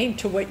gives a name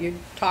to what you're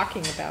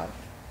talking about.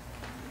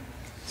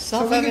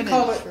 So we can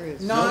call it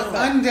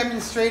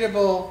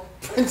non-undemonstratable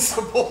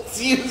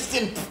principles used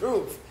in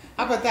proof.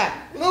 How about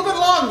that? A little bit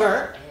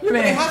longer, You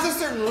mean, but it has a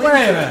certain ring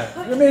wait a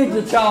to it. minute, you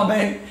mean to tell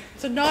me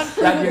It's a that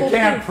non-provable you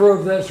can't proof.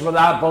 prove this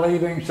without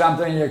believing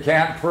something you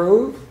can't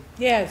prove?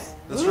 Yes.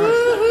 That's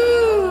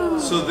right.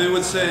 So they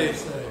would say,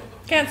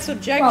 Can't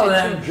subject Well, it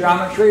then to.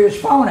 geometry is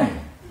phony.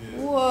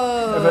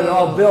 Whoa. If it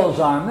all builds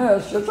on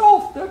this, it's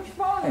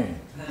phony.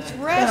 It's They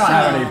don't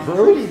have any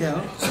Pretty proof.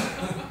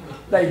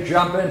 though. They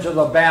jump into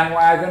the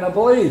bandwagon of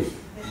belief.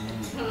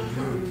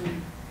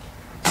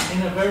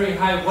 In a very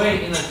high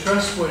way, in a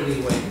trustworthy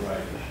way. right.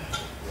 Yeah,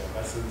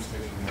 that's the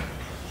distinction.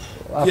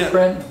 A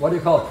print, what do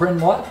you call it? Print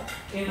what?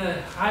 In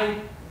a high,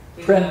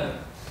 in Print. a,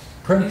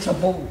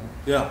 Principle?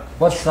 Yeah.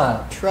 What's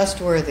that?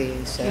 Trustworthy, you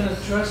in say. a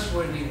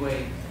trustworthy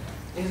way.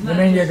 It's You not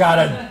mean you just-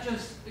 gotta- it's not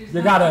just- it's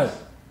You not gotta just-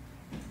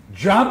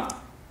 jump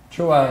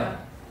to a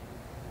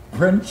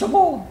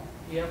principle?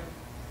 Yep.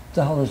 What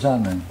the hell does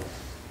that mean?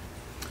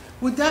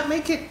 Would that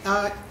make it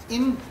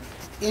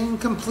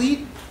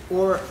incomplete,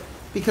 or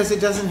because it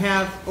doesn't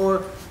have,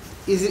 or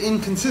is it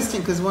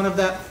inconsistent because one of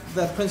the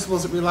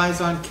principles it relies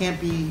on can't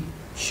be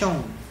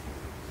shown?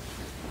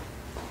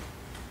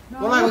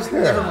 look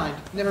here.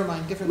 Never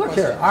mind, different Look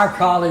question. here, our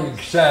colleague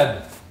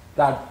said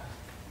that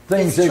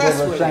things It's equal to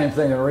the trustworthy. same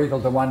thing are equal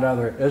to one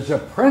another is a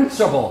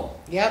principle.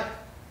 Yep.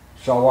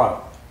 So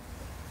what?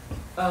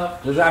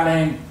 Does that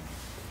mean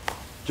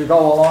to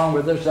go along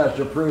with this as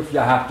a proof you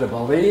have to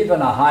believe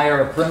in a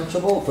higher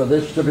principle for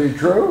this to be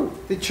true?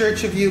 The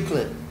Church of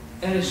Euclid.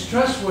 and it's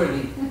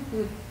trustworthy.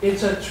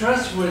 It's a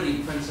trustworthy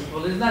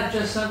principle. It's not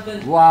just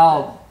something.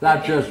 Well,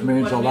 that just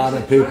means a What lot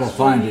makes of it people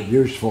find it trustworthy-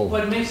 useful.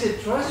 What makes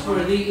it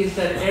trustworthy is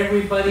that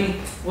everybody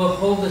will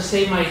hold the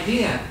same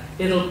idea.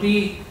 It'll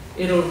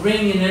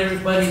ring in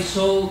everybody's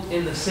soul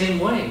in the same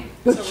way.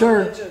 But It's a sir,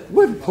 religion.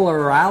 would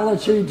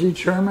plurality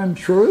determine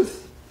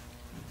truth?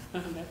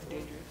 That's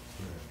dangerous.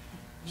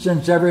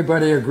 Since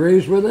everybody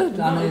agrees with it?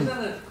 No, I it's mean,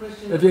 not a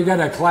question if you get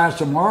a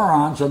class of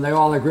morons and they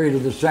all agree to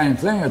the same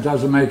thing, it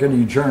doesn't make an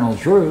eternal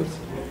truth.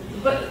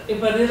 But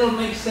it'll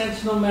make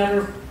sense no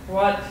matter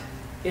what.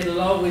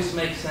 It'll always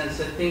make sense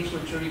that things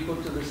which are equal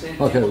to the same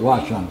thing Okay, will be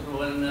watch equal on. to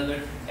one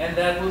another, and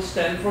that will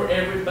stand for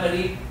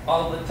everybody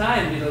all the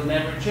time. It'll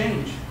never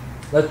change.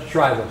 Let's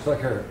try this. Look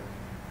here.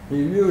 You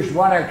use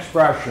one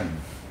expression.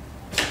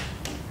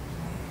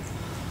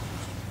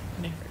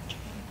 Never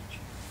change.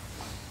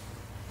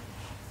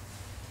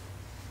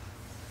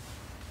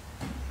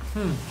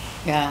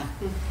 Yeah.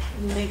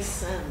 It makes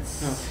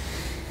sense.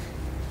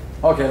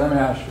 Okay, let me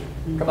ask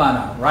you. Come on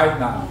now, right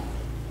now.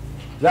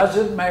 Does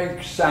it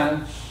make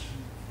sense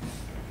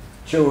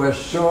to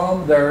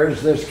assume there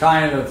is this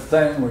kind of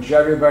thing which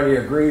everybody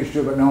agrees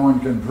to but no one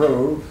can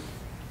prove,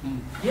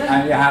 Yeah.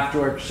 and you have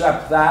to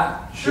accept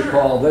that to Sure.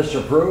 call this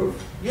a proof?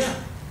 Yeah.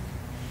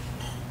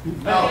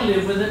 I can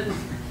live with it.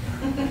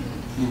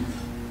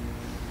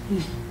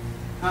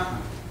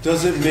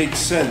 Does it make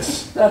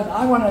sense? Then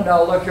I want to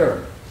know, look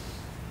here.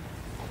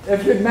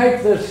 If you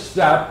make this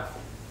step,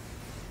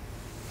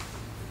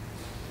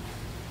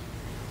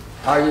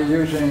 are you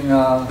using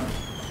the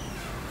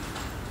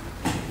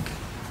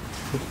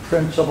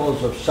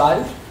principles of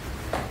sight?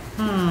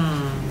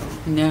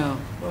 No.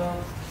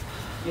 Well,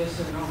 yes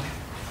and no.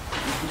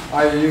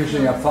 Are you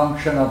using a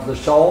function of the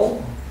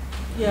soul?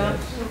 Yeah.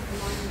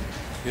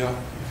 Yeah.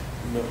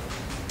 No.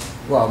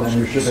 Well, then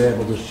you should be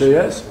able to see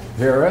it,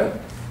 hear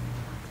it,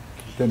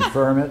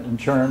 confirm it in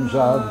terms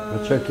of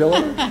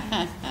particular.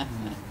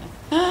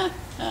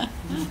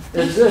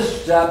 Is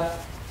this step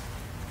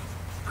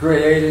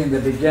creating the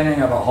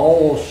beginning of a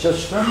whole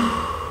system?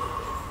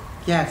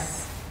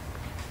 Yes.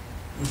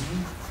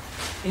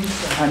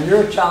 Inside. And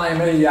you're telling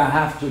me you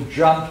have to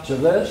jump to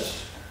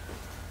this?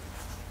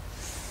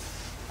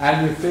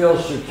 And you feel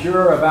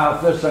secure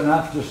about this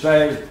enough to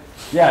say,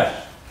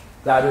 yes,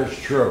 that is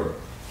true.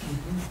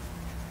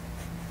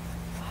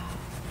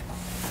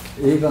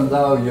 Even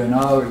though you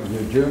know you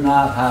do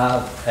not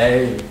have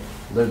a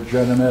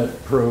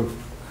legitimate proof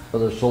for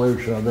the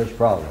solution of this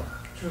problem.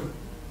 True.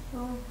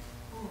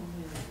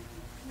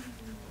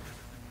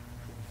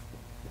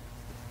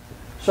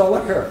 So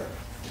look here,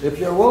 if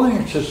you're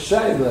willing to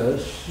say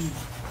this,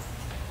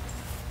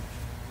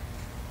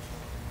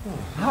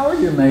 how are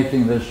you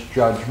making this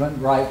judgment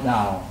right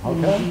now,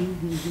 okay?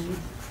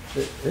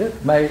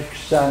 It makes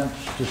sense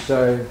to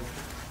say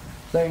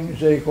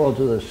things equal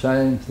to the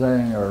same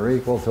thing or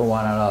equal to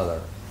one another.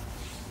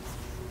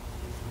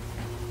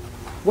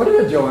 What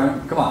are you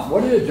doing? Come on,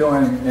 what are you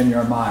doing in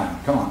your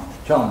mind? Come on,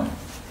 tell me.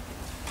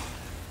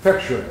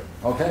 Picture it,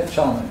 okay?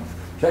 Tell me.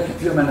 Take a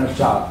few minutes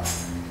out.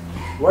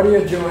 What are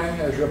you doing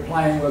as you're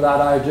playing with that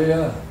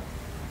idea?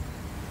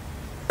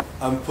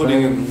 I'm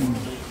putting in.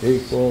 Things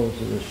equal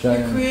to the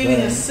same You're creating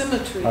thing a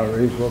symmetry.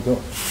 are equal to.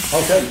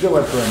 Okay, do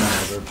it for a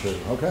minute or two,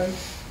 okay?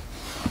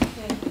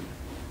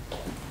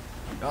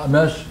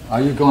 Miss,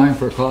 are you going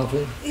for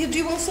coffee? Yeah, do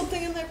you want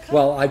something in that cup?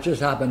 Well, I just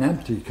have an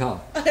empty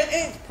cup.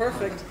 It's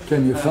perfect.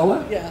 Can you fill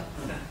it? Yeah.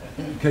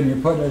 Can you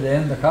put it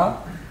in the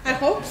cup? I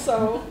hope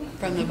so.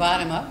 From the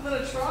bottom up? I'm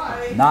gonna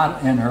try.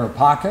 Not in her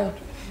pocket?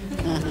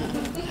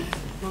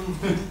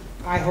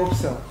 I hope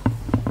so.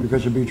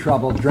 Because it'd be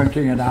trouble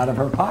drinking it out of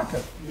her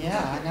pocket.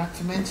 Yeah, not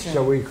to mention.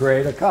 So we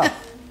create a cup.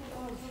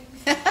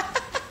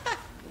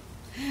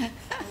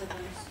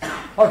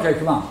 Okay,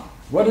 come on.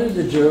 What did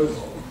you do?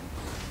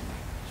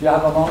 Do you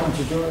have a moment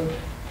to do it?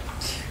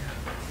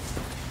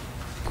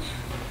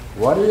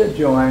 What are you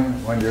doing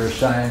when you're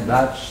saying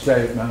that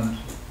statement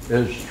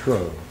is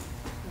true?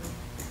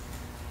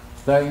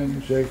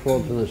 Things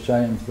equal to the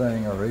same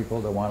thing or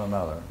equal to one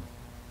another.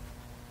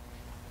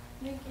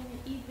 Making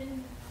it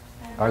even.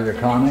 Are you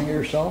calming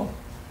yourself?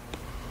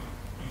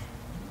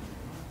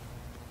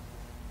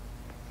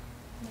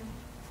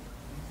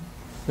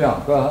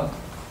 Yeah, go ahead.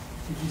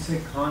 Did you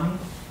say Connie?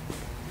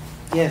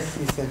 Yes,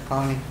 he said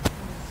Connie.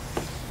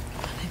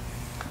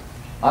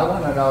 I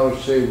want to know,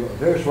 see,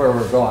 here's where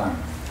we're going.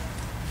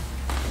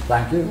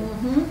 Thank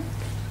you.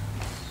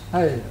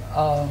 Hey,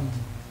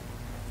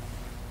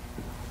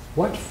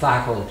 what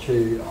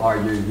faculty are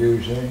you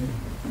using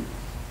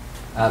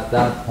at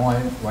that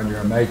point when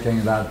you're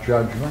making that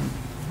judgment?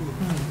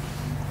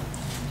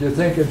 Do you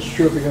think it's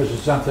true because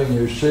it's something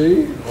you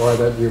see or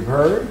that you've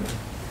heard?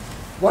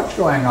 What's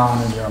going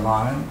on in your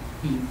mind?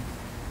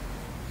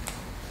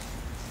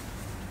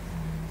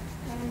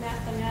 A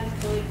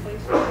mathematical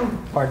equation.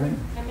 Pardon me?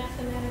 A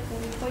mathematical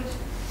equation.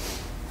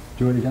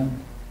 Do it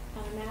again. A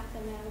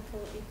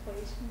mathematical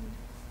equation.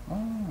 Ah.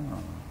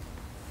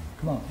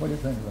 Come on, what do you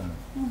think of that?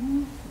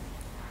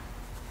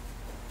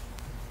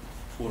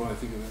 What do I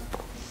think of that?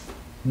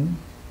 Hmm?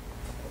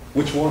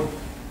 Which one?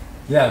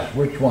 Yes,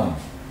 which one?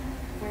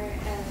 Where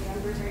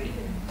numbers are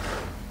even.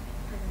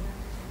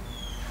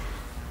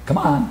 Come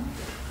on.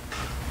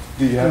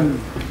 Do you have an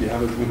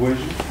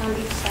equation? On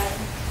each side.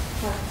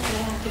 Well, they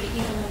have to be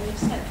even on each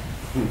side.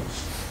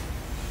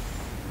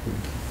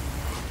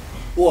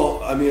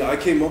 Well, I mean, I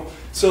came up,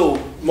 so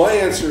my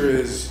answer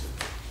is,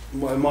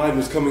 my mind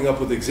was coming up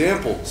with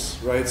examples,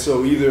 right?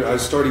 So either I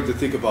was starting to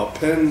think about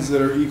pens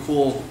that are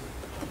equal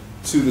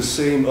to the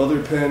same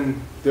other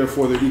pen,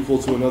 therefore they're equal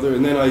to another,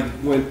 and then I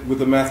went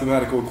with a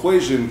mathematical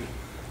equation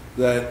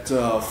that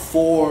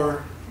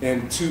 4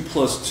 and 2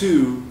 plus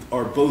 2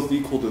 are both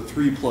equal to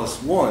 3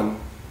 plus 1,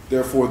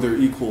 therefore they're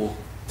equal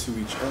to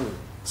each other.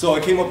 So I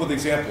came up with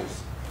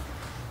examples.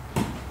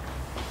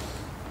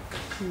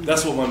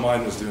 That's what my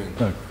mind was doing.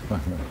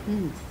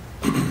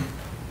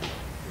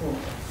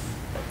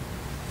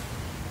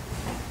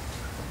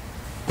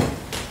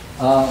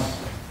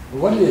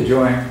 What are you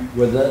doing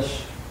with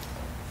this?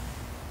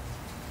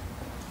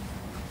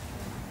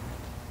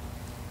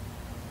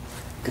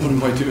 What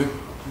am I doing?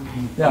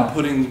 Yeah. I'm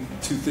putting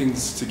two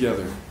things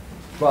together.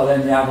 Well,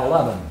 then you have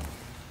 11.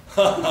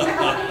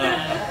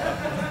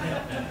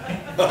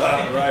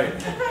 Right.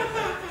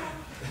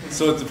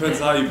 So it depends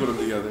how you put them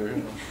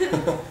together.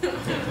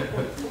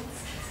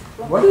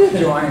 What are you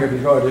doing if you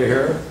go to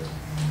here?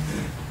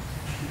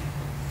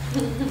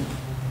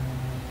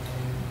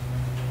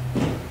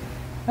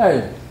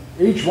 Hey,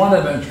 each one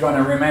of them is going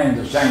to remain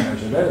the same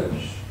as it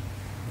is.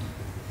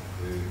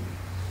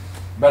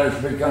 But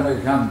it's going to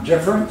become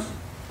different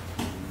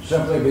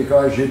simply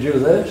because you do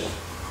this.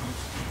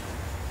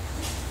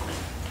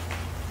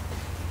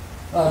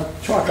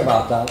 Talk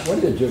about that. What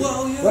do you do?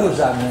 Well, yeah. What does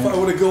that mean? If I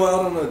were to go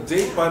out on a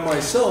date by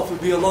myself,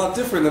 it'd be a lot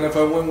different than if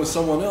I went with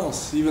someone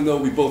else, even though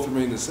we both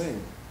remain the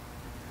same.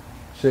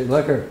 See,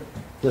 look at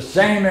the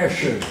same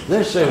issue.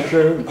 This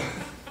issue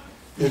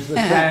is the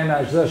same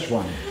as this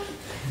one.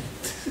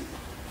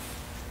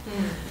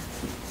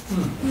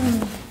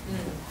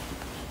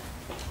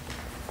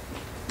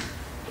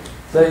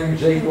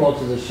 Things equal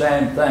to the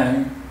same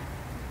thing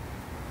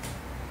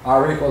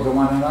are equal to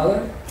one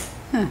another.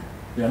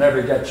 You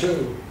never get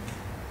two.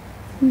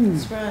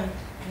 That's right.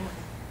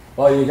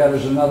 All you get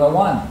is another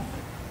one.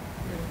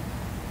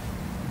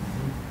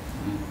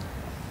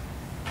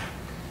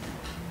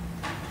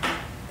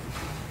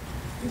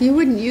 You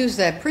wouldn't use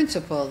that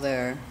principle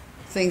there.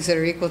 Things that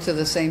are equal to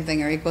the same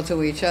thing are equal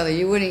to each other.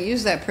 You wouldn't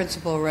use that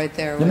principle right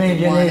there. You with mean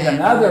the you one need and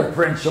another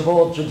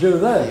principle to do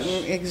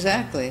this?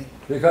 Exactly.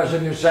 Because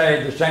if you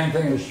say the same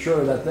thing is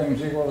true, that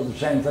things equal to the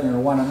same thing or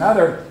one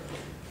another,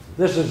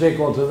 this is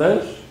equal to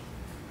this,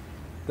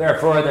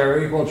 therefore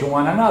they're equal to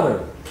one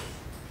another.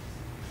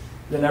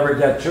 You never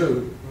get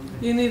two.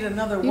 You need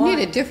another You one.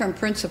 need a different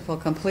principle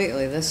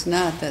completely. That's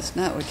not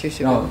what you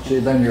should No, be. see,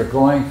 then you're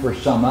going for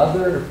some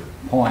other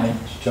point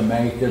to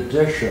make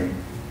addition.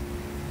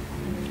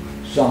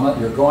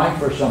 You're going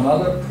for some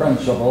other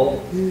principle.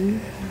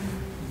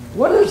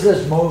 What is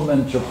this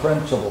movement to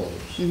principles?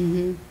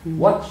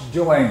 What's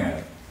doing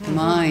it?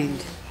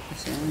 Mind.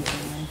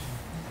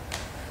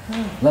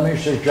 Let me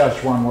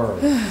suggest one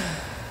word.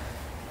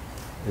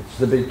 It's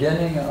the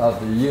beginning of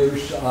the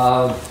use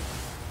of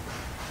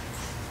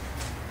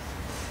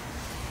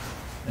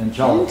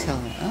intelligence.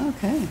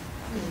 Okay.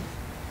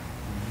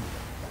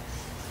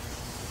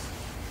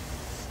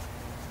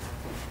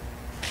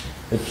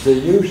 It's the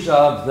use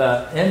of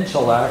the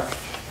intellect.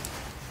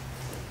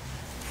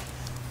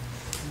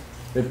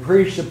 It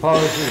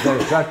presupposes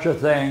there's such a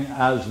thing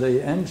as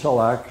the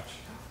intellect.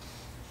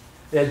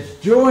 It's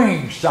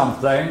doing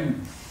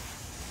something,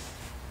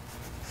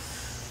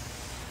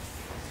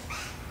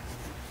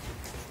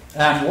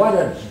 and what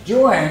it's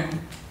doing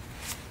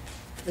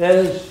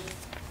is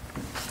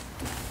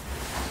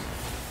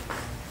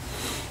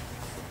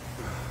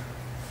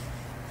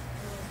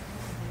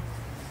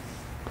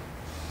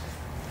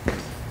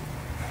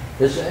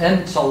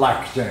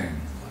intellecting.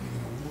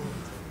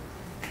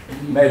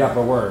 Made up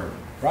a word,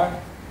 right?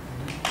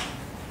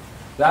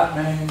 That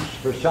means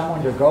for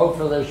someone to go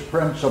for this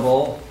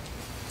principle,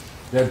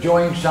 they're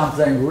doing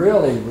something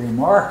really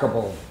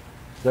remarkable.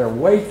 They're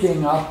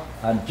waking up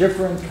a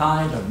different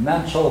kind of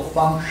mental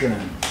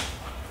functioning.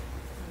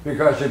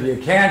 Because if you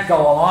can't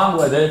go along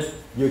with it,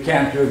 you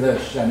can't do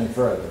this any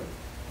further.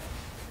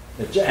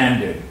 It's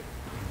ended.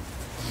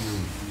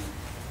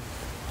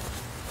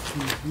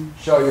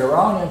 So your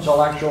own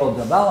intellectual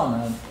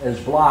development is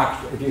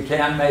blocked if you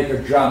can't make a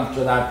jump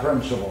to that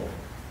principle.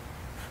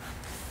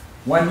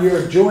 When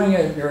you're doing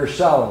it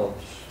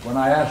yourselves, when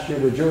I ask you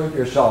to do it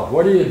yourself,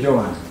 what are you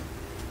doing?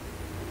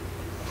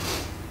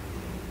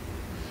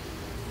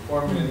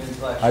 Forming an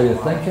intellectual Are you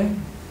model.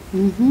 thinking?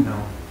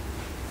 No.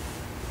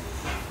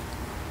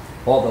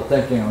 All the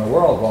thinking in the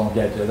world won't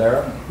get you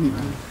there.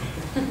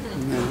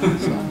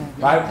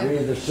 Right? You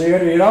either see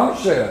it or you don't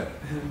see it.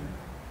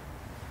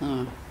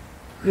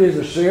 You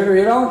either see it or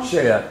you don't see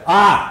it.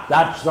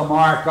 That's the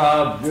mark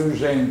of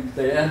using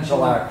the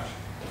intellect.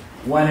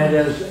 When it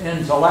is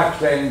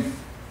intellecting,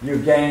 you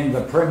gain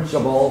the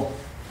principle,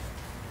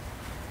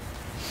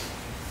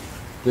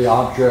 the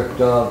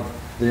object of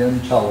the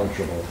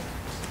intelligible.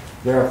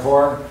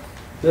 Therefore,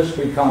 this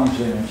becomes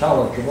the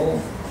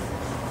intelligible.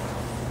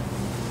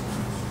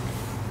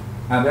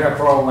 And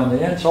therefore, when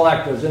the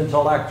intellect is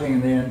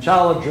intellecting the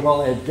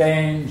intelligible, it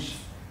gains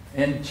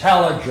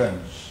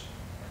intelligence.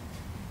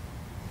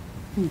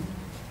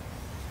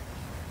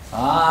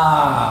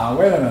 Ah,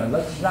 wait a minute.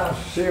 Let's now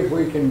see if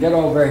we can get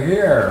over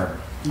here.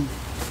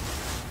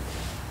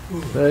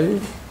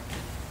 See?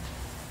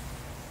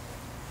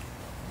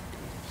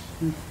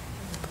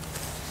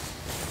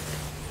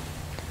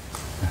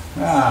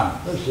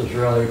 Ah, this is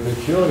really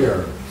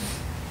peculiar.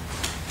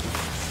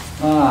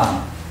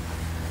 Ah.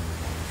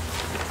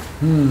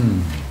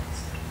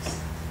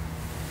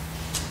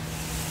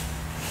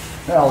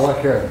 Now look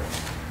here.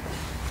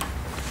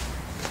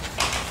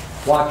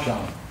 Watch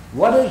on.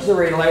 What is the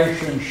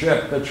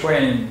relationship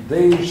between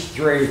these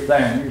three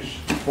things,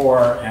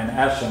 for in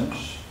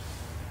essence,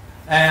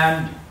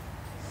 and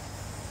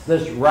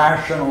this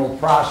rational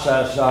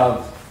process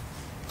of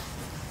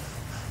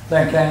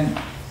thinking?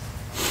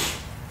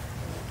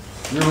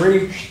 You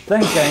reach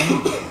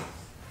thinking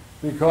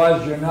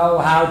because you know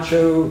how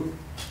to,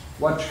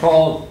 what's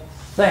called,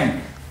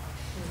 think.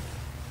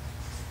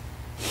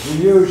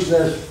 You use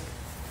this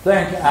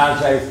think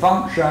as a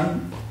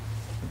function,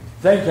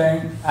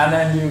 thinking, and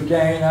then you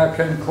gain a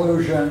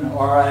conclusion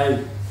or a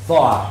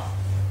thought.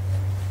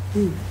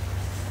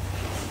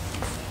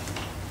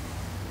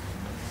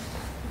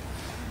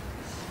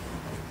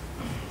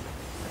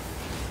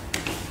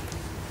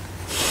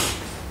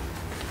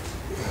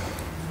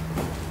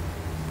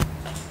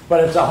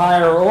 But it's a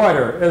higher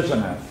order,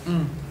 isn't it?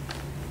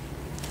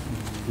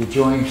 You're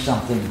doing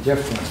something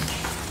different.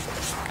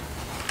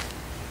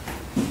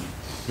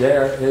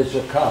 There is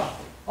a cup.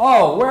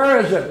 Oh, where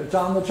is it? It's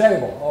on the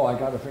table. Oh, I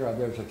got to figure out,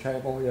 there's a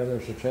table. Yeah,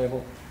 there's a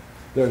table.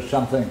 There's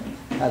something,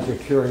 has a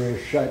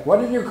curious shape.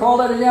 What did you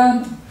call it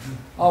again?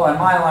 Oh, in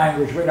my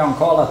language, we don't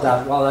call it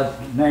that. Well,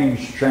 that names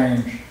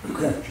change.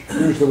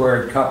 Use the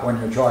word cup when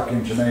you're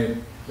talking to me.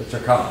 It's a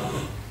cup.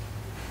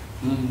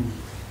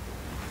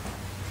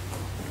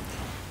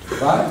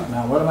 Right?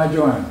 Now, what am I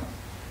doing?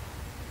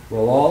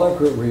 We'll all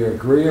agree, we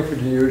agree if we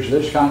use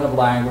this kind of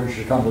language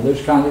to come to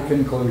this kind of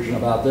conclusion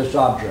about this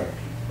object.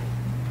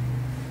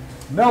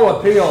 No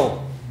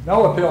appeal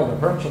to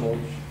principles.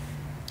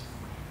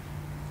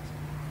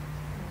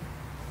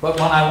 But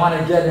when I want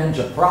to get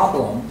into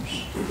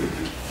problems,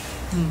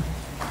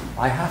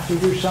 I have to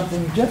do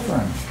something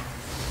different.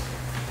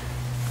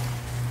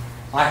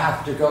 I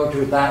have to go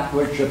to that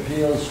which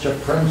appeals to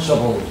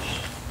principles.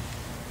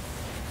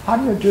 How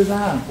do you do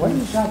that? What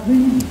does that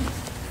mean?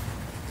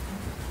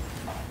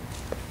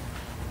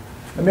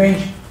 It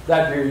means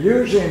that you're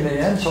using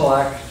the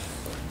intellect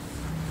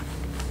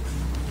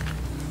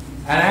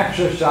and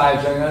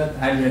exercising it,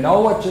 and you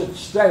know what's at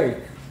stake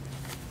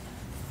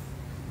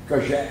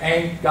because you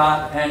ain't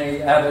got any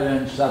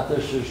evidence that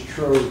this is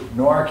true,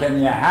 nor can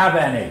you have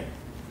any.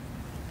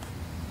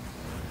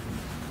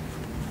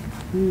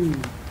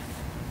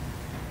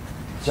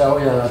 So,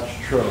 yeah,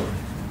 that's true.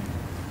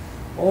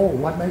 Oh,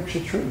 what makes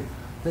it true?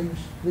 Things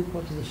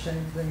equal to the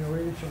same thing or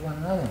equal to one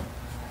another.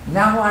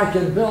 Now I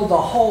can build a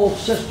whole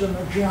system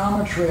of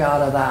geometry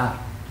out of that.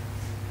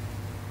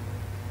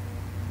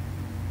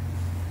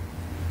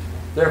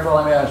 Therefore,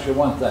 let me ask you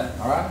one thing,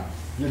 all right?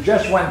 You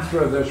just went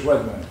through this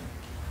with me.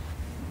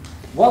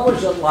 What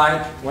was it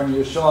like when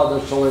you saw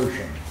the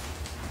solution?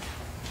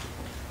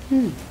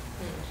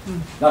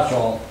 That's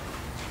all.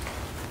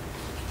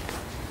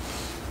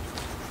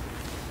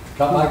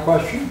 Got my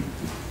question?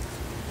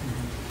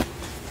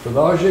 For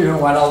those of you who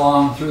went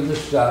along through the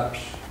steps,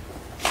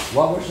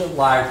 what was it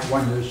like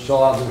when you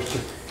saw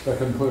the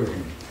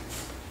conclusion?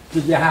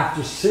 Did you have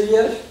to see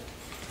it?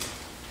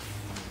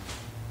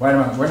 Wait a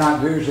minute, we're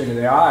not using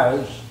the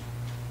eyes.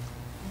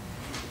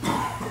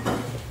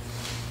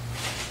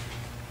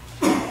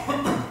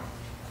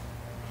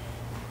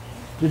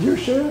 Did you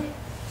see it?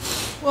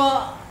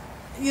 Well,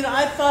 you know,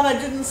 I thought I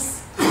didn't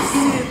see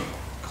it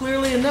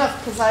clearly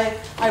enough because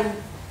I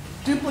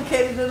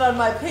duplicated it on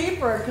my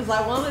paper because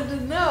I wanted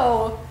to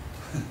know,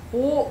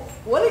 well,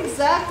 what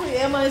exactly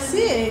am I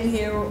seeing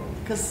here?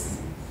 Because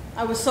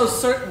I was so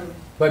certain.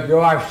 But you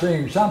are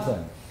seeing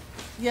something.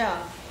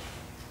 Yeah.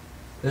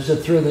 Is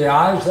it through the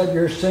eyes that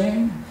you're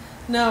seeing?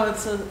 No,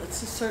 it's a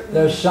certain.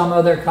 There's some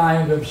other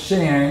kind of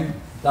seeing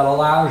that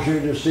allows you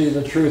to see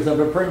the truth of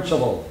a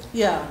principle.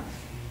 Yeah.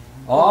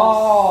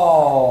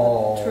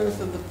 Oh. The truth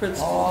of the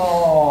principle.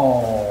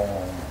 Oh.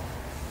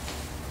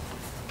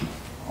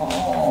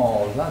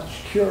 Oh, that's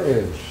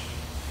curious.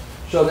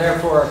 So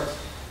therefore,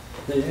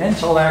 the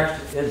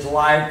intellect is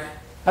like,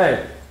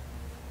 hey,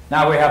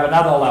 now we have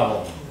another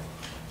level.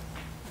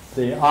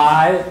 The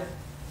eye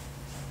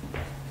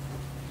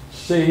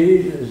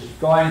is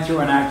going through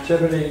an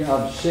activity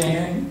of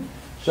seeing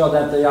so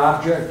that the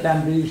object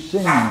can be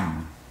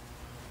seen.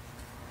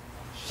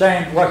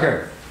 Same, look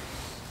here.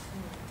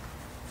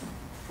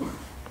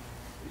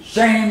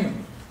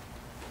 Same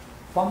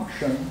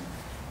function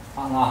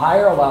on a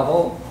higher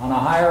level,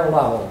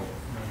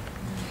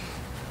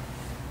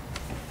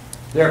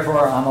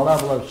 Therefore, on the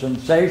level of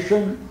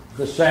sensation,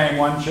 the same,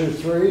 1, 2,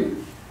 3.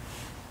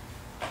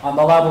 On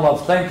the level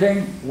of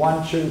thinking,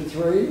 1, 2,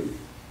 3.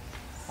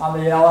 On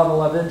the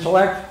level of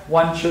intellect,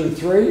 1, 2,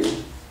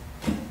 3.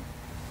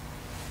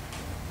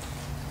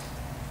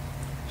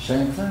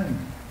 Same thing.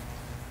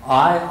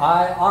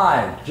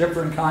 I.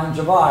 Different kinds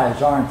of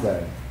I's, aren't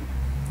they?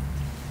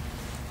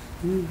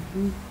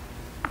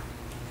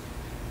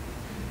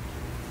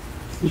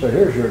 So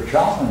here's your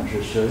challenge,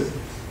 you see.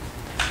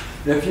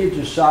 If you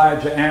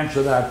decide to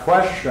answer that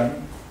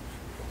question,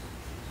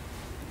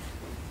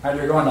 and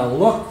you're going to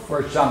look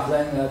for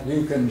something that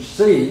you can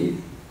see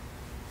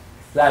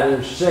that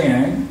is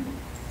seeing,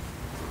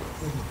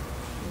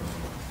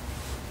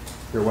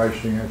 you're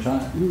wasting your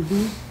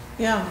time.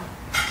 Yeah.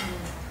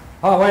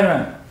 Oh, wait a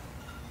minute.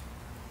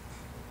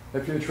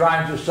 If you're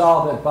trying to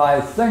solve it by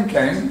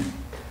thinking,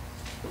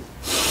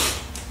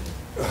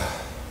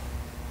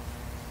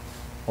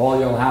 all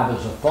you'll have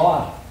is a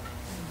thought.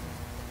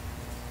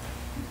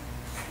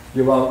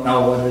 You won't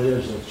know what it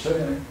is that's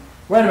seeing.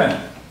 Wait a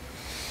minute.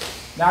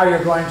 Now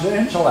you're going to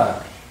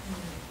intellect.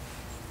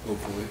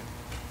 Hopefully.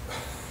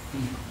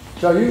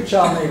 So you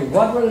tell me,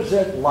 what was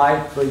it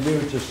like for you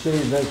to see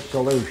this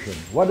solution?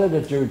 What did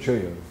it do to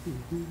you?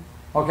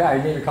 Okay,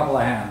 I need a couple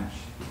of hands.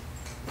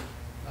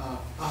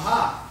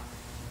 Aha!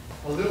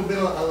 A little bit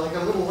of, like a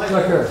little light.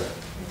 Clicker.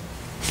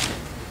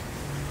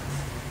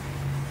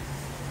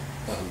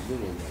 A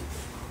little light.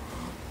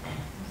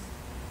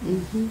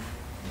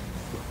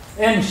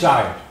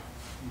 Insight.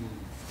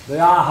 The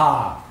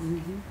aha.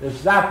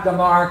 Is that the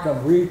mark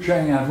of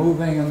reaching and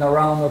moving in the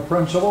realm of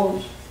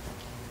principles?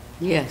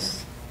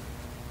 Yes.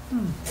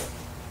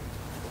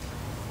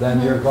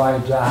 Then you're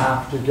going to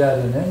have to get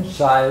an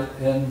insight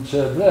into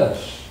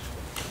this.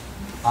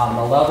 On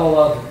the level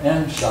of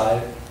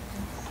insight,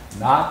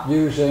 not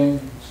using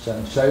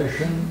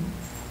sensation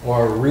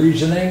or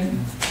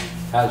reasoning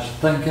as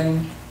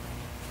thinking,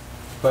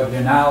 but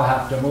you now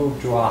have to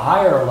move to a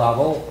higher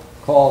level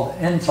called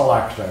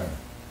intellecting.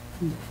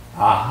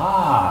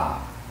 Aha!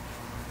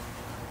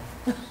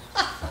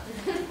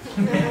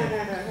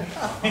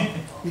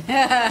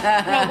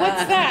 Now,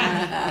 what's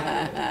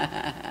that?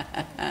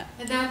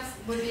 And that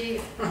would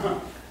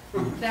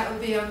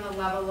be on the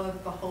level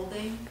of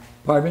beholding.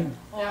 Pardon me?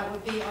 That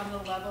would be on the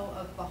level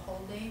of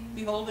beholding.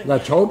 Beholding.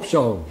 Let's hope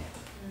so.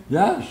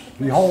 Yes,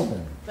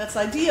 beholding. That's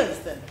ideas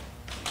then.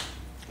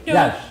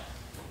 Yes,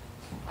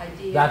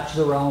 Idea. that's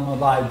the realm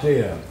of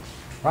idea.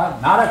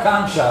 Right? Not a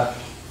concept.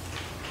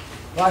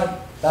 Right?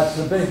 That's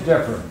the big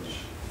difference.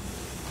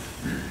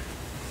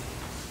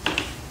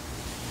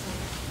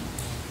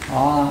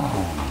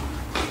 Ah.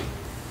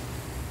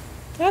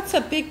 That's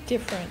a big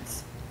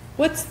difference.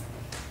 What's,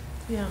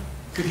 Yeah.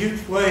 Could you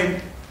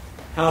explain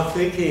how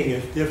thinking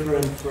is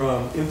different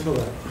from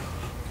intellect?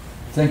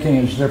 Thinking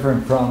is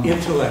different from...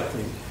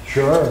 Intellecting.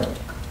 Sure.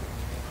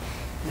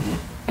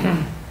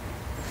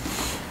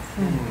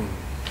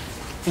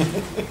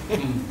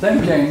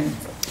 Thinking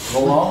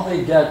will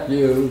only get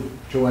you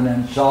to an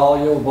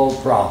insoluble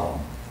problem.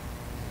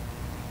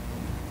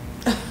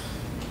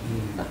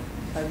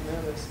 I've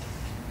noticed.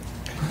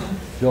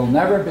 You'll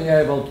never be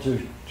able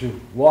to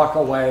walk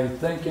away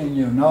thinking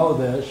you know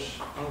this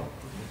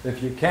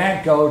if you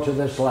can't go to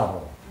this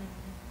level.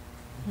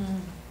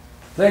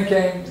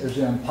 Thinking is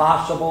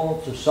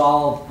impossible to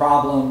solve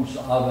problems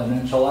of an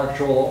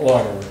intellectual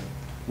order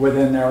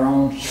within their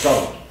own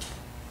scope.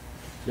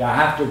 You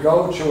have to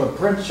go to a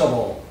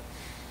principle.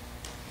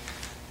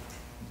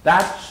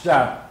 That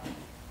step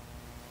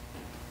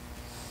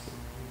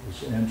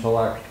is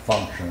intellect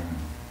functioning.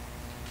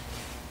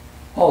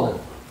 Hold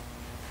it.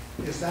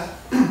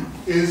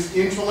 Is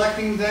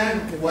intellecting then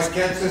what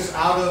gets us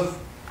out of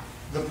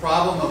the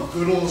problem of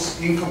Gödel's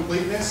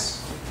incompleteness?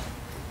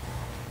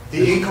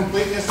 The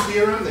incompleteness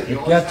theorem that you It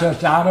always gets have,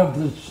 us out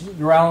of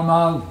the realm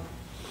of...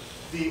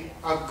 the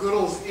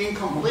Gödel's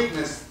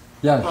incompleteness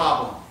Yes,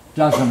 problem.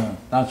 doesn't it?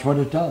 That's what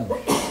it does.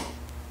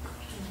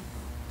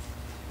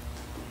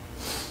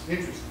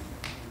 Interesting.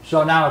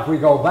 So now if we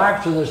go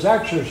back to this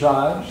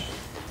exercise,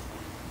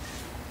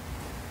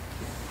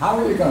 how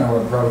are you going to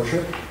approach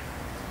it?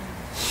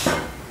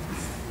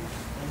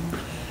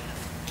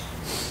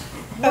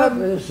 What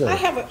is it? I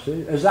have a- See,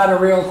 is that a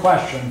real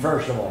question,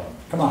 first of all?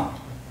 Come on.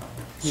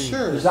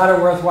 Sure. Is that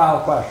a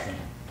worthwhile question?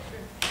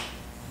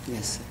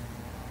 Yes.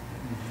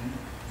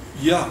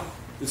 Yeah,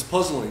 it's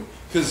puzzling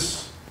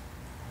because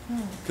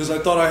I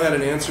thought I had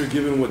an answer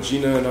given what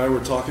Gina and I were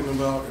talking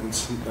about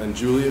and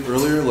Julia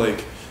earlier,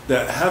 like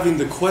that having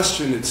the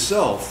question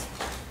itself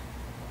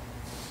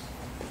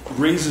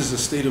raises a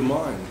state of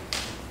mind.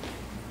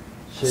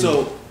 See,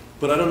 So,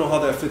 but I don't know how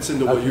that fits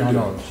into what you're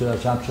doing. See,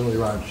 that's absolutely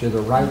right. See,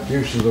 the right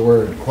use of the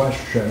word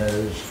question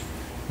is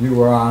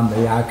you are on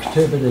the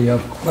activity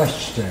of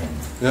questing.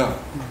 Yeah.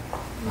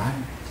 Right?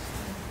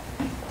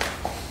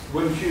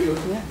 Wouldn't you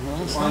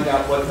find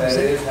out what that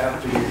is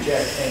after you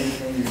check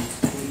anything you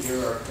see,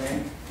 hear, or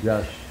think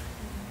Yes.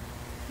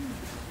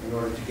 in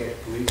order to get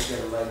at least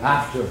get a leg?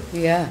 Have to.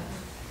 Yeah.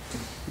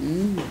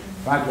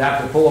 Right, you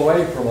have to pull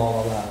away from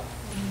all of that.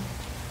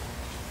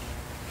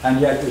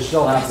 And yet you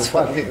still have That's the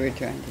what we question. were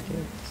trying to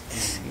do.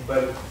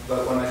 But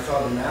when I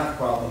saw the math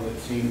problem, it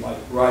seemed like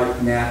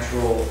right,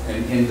 natural,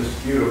 and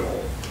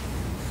indisputable.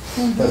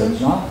 But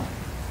it's not.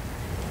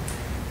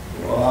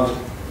 Well,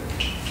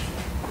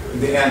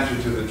 the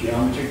answer to the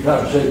geometry No,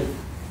 question.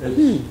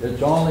 see,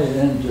 it's only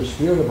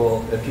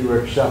indisputable if you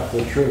accept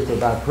the truth of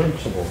that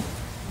principle.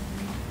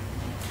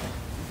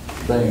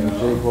 Things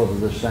equal to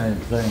the same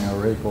thing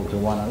or equal to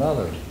one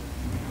another.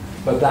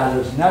 But that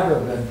has never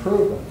been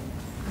proven.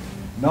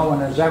 No one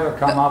has ever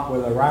come up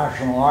with a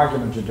rational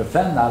argument to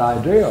defend that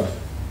idea.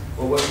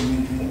 Well,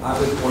 I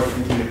was more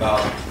thinking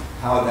about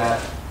how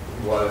that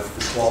was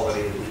the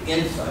quality of the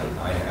insight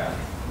I had,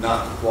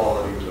 not the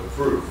quality of the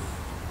proof.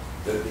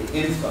 That the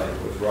insight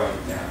was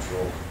right,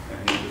 natural,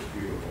 and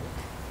indisputable.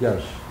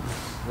 Yes,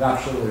 you're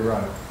absolutely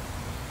right.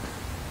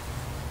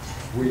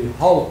 We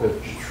hope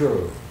it's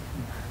true.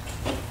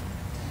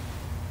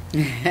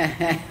 We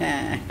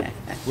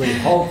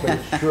hope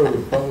it's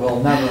true, but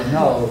we'll never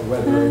know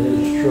whether it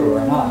is true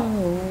or not.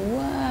 Oh,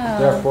 wow.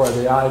 Therefore,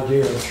 the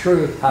idea of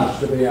truth has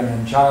to be an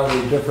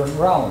entirely different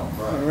realm.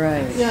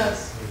 Right.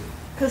 Yes.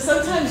 Because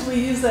sometimes we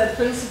use that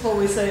principle,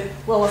 we say,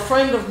 well, a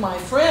friend of my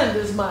friend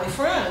is my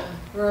friend,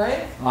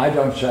 right? I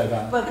don't say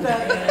that. But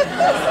that,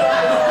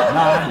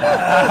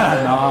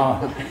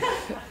 No.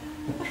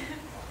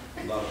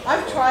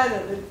 I've tried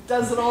it, it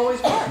doesn't always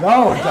work.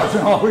 No, it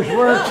doesn't always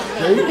work.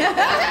 See?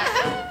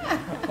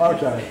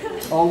 Okay,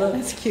 hold it.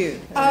 That's cute.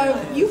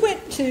 You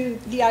went to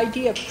the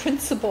idea of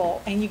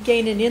principle and you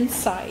gain an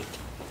insight,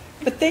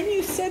 but then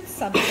you said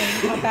something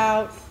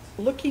about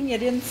looking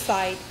at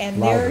insight, and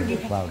Louder, there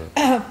you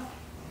louder.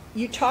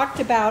 You talked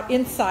about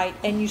insight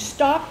and you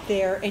stopped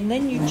there and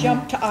then you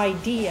jumped to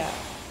idea.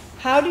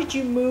 How did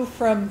you move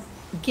from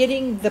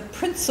getting the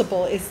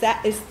principle? Is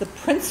the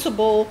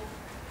principle,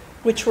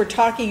 which we're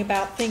talking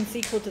about things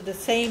equal to the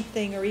same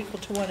thing or equal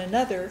to one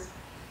another,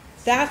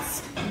 that's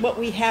what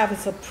we have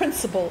as a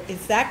principle.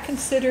 Is that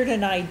considered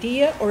an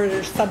idea, or is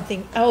there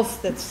something else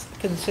that's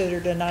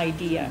considered an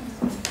idea?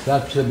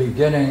 That's the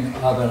beginning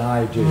of an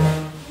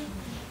idea.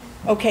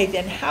 Okay,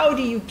 then how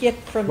do you get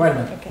from... Wait a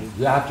minute. Okay.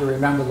 You have to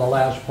remember the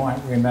last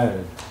point we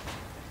made,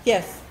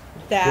 Yes,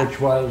 that...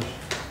 which was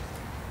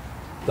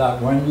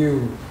that when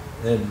you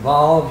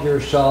involve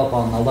yourself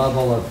on the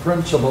level of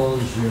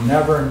principles, you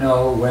never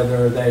know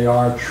whether they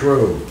are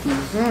true.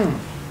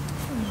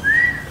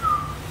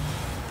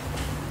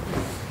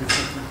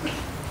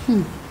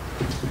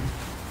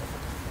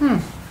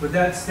 Would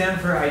that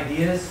stand for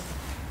ideas?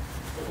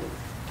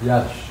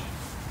 Yes.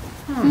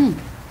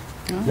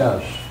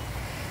 Yes.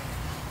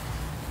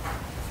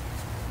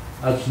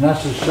 That's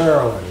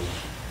necessarily,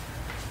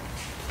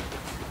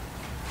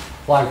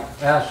 like,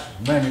 ask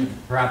many,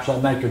 perhaps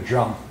I'll make a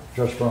jump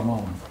just for a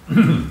moment.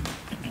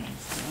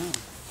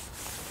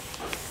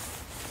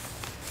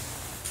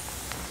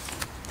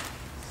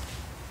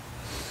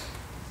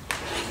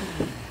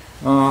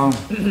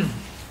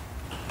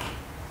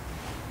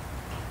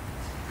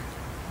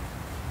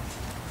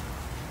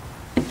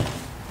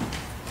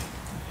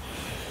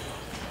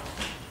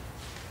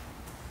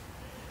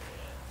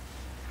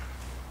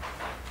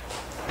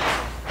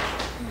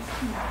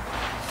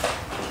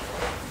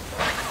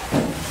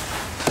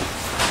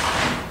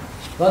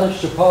 Let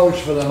us suppose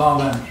for the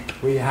moment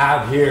we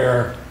have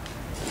here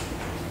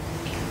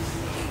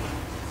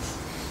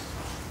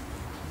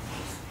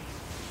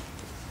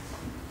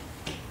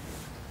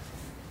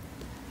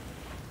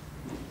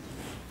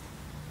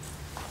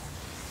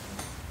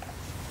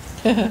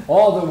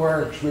all the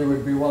works we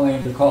would be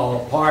willing to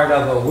call part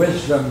of a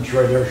wisdom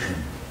tradition.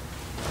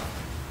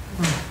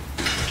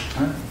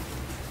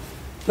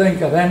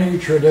 Think of any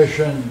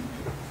tradition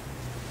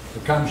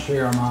that comes to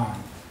your mind.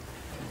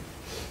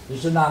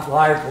 Is it not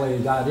likely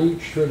that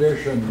each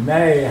tradition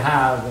may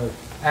have an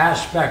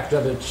aspect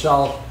of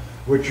itself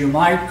which you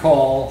might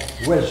call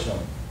wisdom?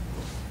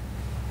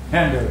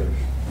 Hindus,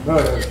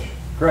 Buddhists,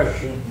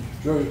 Christians,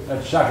 Jews,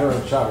 etc.,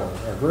 etc.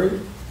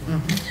 Agreed?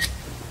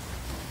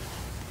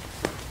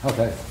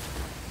 Okay.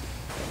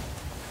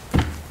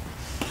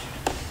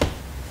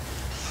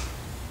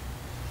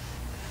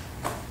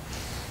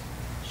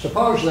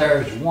 Suppose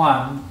there's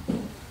one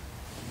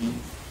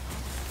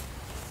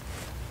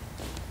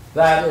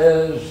that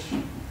is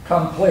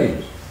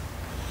complete.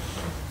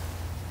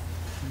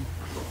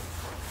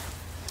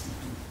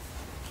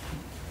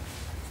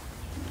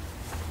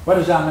 What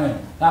does that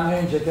mean? That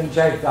means it can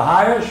take the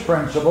highest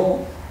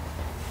principle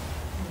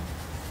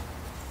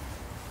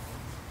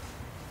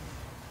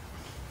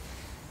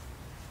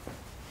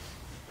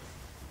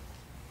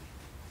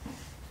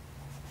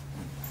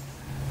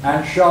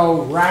and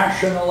show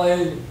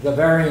rationally the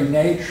very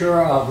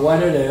nature of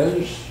what it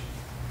is,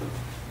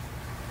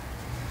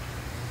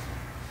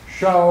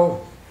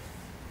 show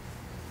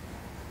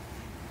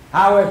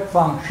how it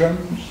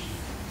functions,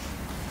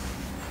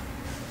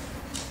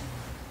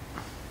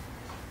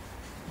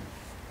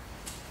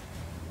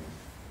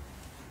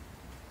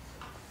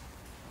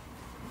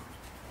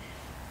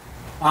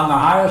 on the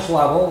highest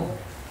level,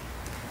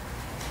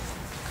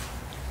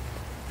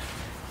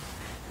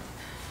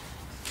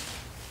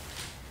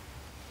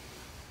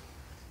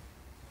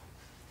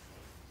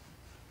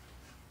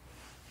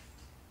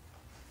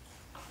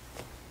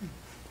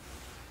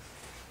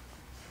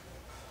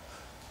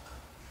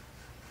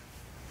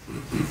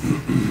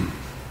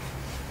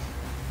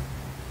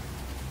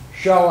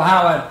 show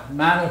how it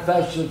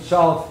manifests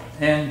itself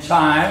in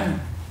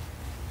time.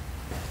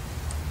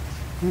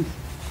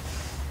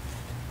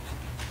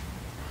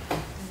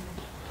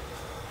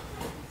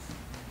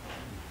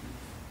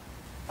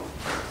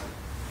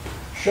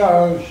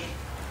 Shows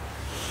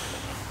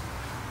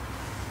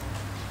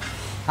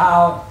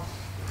how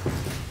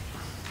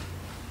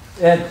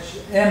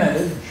its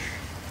image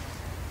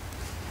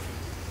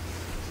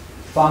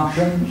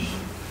functions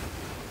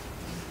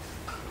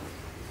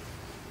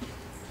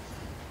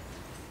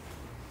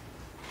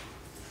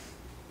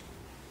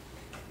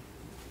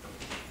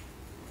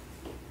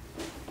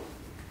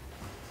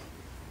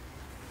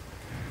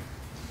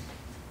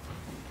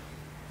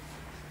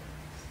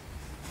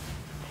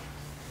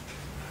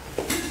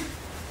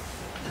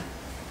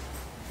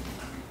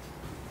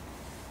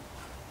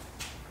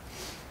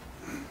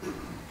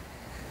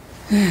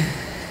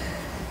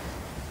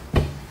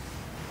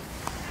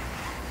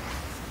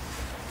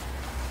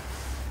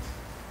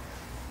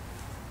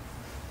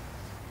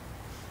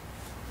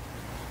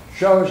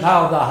shows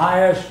how the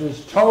highest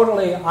is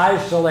totally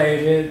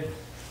isolated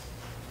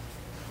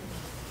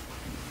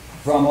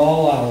from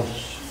all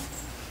else.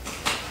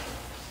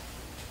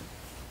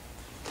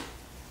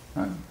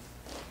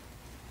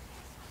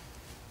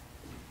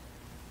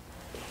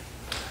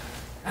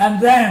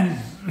 And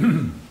then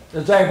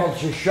is able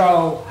to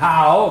show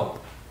how,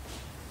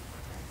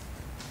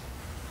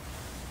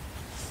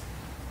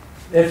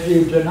 if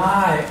you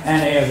deny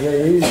any of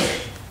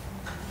these,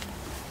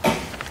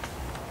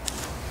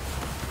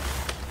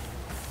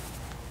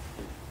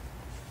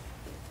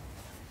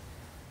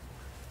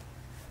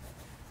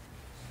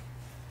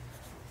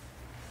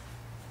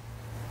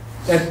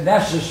 it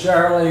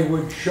necessarily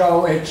would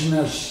show its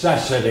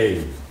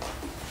necessity.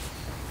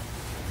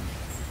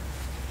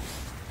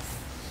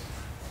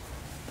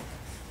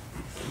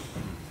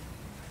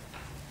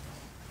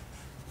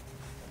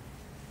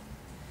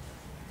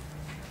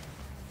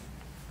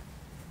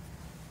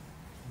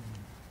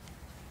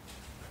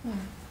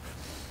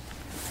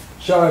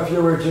 So if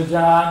you were to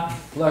deny,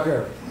 look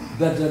here,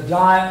 the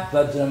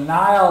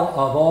denial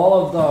of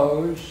all of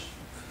those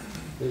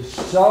is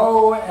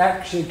so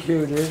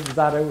executed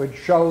that it would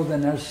show the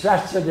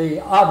necessity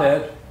of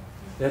it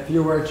if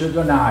you were to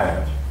deny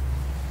it.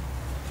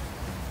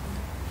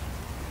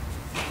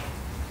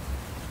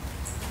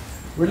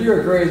 Would you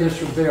agree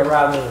this would be a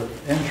rather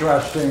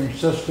interesting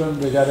system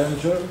to get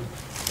into?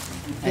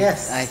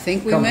 Yes. I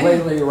think we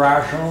Completely may.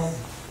 rational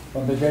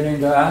from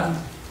beginning to end?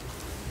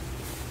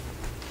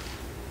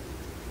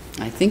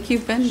 I think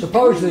you've been.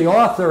 Suppose the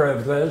author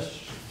of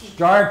this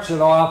starts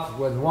it off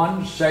with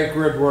one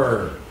sacred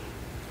word.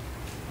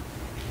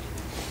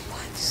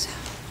 What's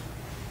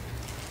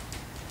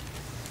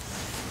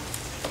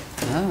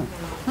Oh.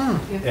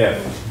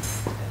 If.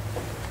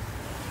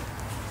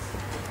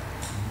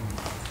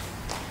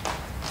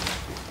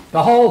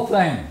 The whole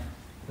thing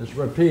is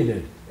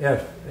repeated.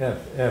 If.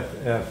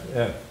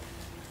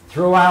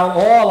 Throughout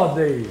all of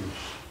these.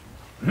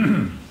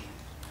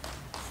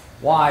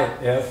 Why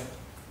if?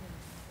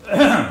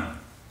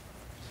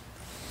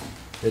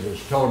 It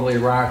is totally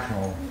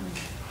rational.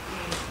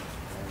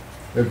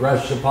 It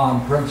rests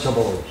upon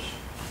principles.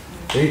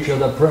 Each of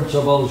the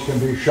principles can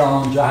be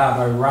shown to have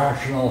a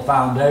rational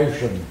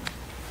foundation.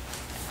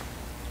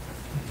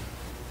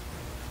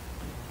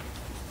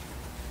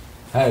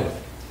 Hey,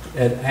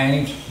 it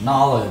ain't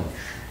knowledge.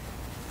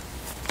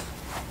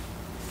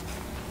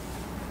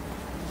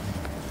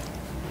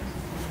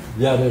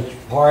 Yet it's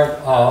part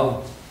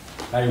of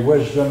a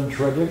wisdom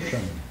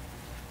tradition.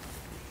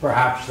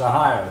 Perhaps the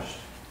highest.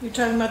 You're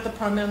talking about the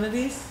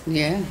Parmenides?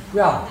 Yeah.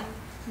 Yeah.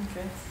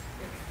 Okay.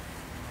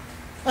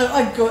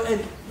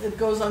 It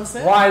goes on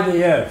saying? Why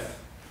the if?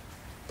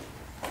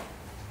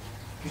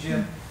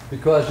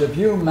 Because if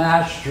you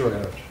master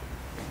it,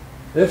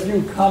 if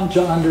you come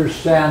to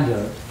understand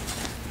it,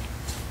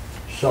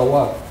 so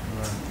what?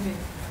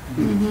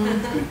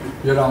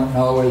 You don't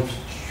know it's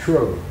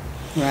true.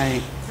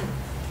 Right.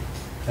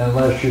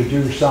 Unless you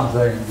do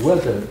something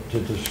with it to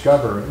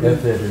discover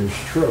if it is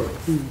true.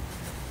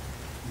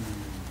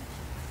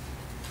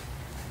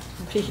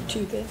 What do you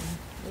do then?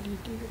 What do you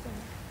do with that?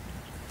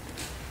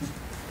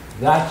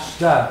 That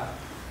step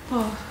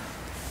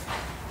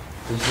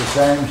is the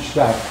same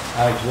step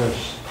as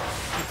this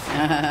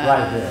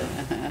right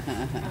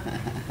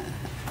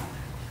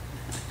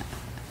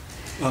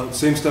here.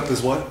 Same step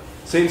as what?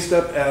 Same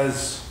step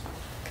as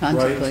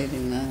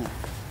Contemplating that.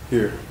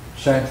 here.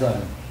 Same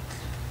thing.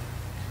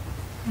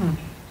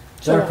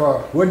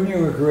 Therefore, wouldn't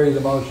you agree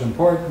the most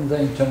important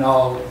thing to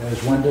know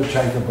is when to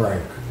take a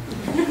break?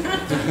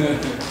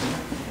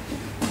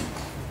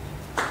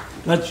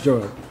 Let's do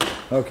it.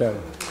 Okay.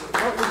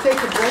 Well, we take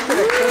a break at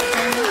a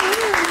cliffhanger.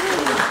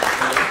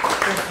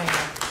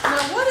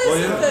 Now, what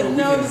is it that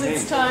knows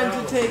it's time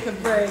to take a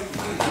break?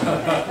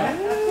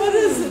 What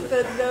is it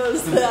that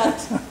knows that?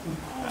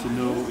 To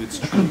know it's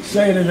true.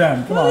 Say it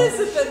again. Come What on. is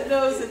it that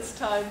knows it's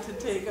time to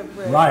take a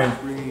break?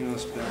 Right. Bringing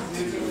us back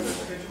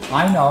to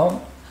I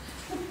know.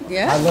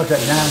 Yeah. I look at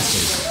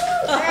Nancy.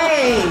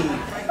 Hey!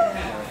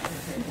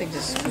 I think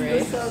this is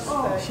great.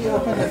 She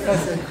opened the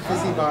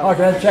fizzy bottle.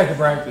 Okay, let's take a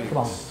break. Come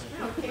on.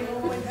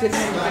 Didn't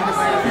even think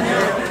about it.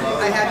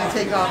 I had to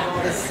take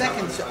off the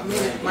second shelf. I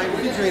mean, my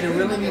refrigerator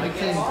really needed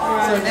cleaning.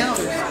 So now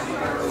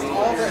there's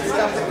all that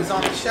stuff that was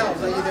on the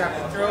shelves. I either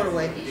have to throw it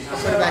away or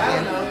put it back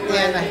in,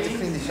 and I have to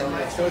clean the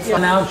shelf. So it's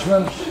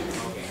Announcements.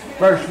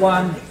 First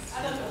one,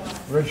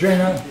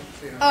 Regina.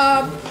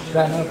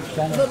 Stand up,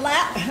 stand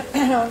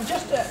up.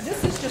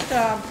 This is just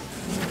a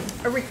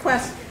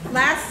request.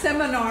 Last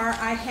seminar,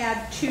 I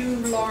had 2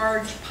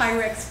 large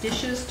Pyrex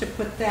dishes to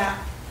put that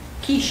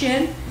quiche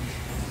in,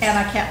 and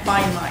I can't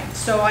find mine.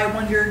 So I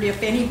wondered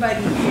if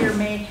anybody here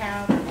may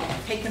have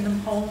taken them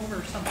home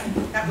or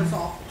something. That was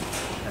all.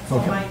 That's all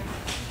Okay.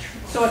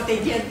 So if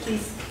they did,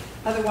 please,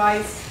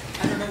 otherwise,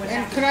 I don't know what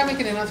And happened. could I make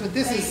an announcement?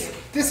 This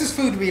is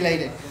food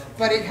related,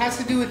 but it has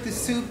to do with the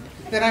soup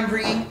that I'm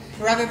bringing.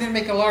 Rather than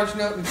make a large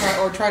note and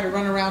try to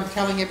run around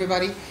telling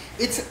everybody,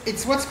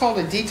 it's what's called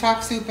a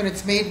detox soup, and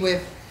it's made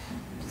with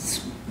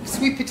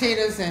sweet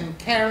potatoes and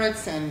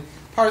carrots and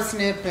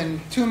parsnip and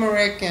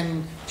turmeric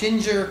and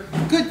ginger,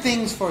 good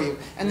things for you,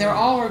 and they're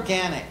all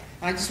organic.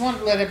 And I just want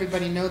to let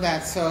everybody know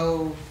that,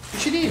 so you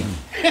should eat them.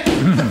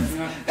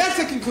 That's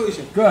the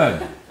conclusion.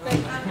 Good. All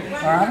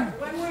right.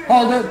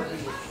 Hold it.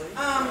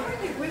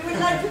 We would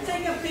like to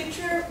take a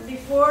picture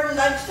before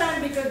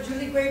lunchtime because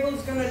Julie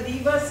Grable's going to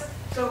leave us,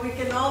 so we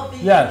can all be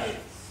Yes. in it.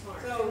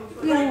 So,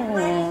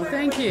 Oh,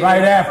 thank you.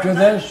 Right after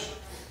this,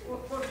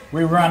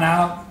 we run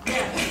out.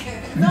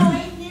 no,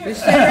 in here.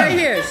 Stay right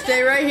here.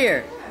 Stay right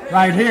here.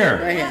 Right here.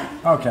 Right here.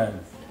 Okay.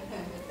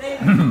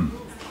 Thank you.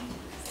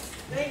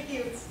 Thank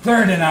you.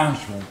 Third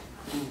announcement.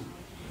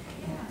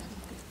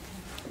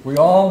 We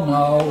all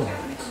know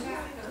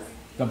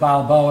the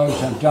Balboas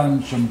have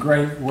done some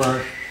great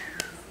work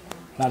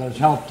that has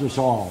helped us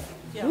all.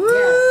 Woo!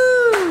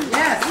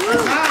 Yes.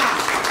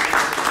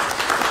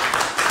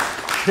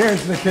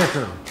 Here's the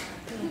kicker.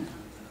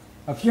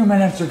 A few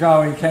minutes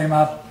ago, he came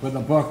up with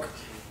a book,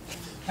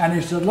 and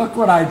he said, look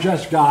what I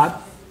just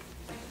got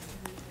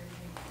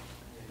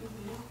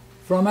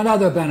from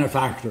another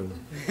benefactor,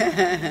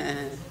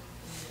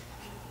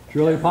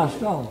 Julie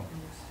Postel.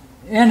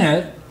 In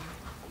it,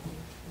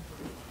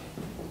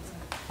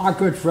 our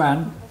good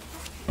friend,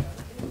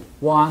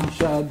 Juan,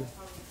 said,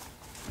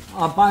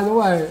 by the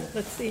way,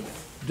 Let's see.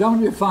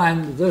 don't you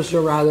find this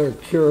a rather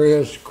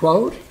curious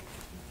quote?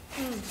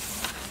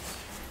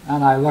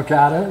 And I look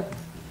at it,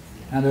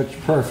 and it's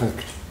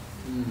perfect.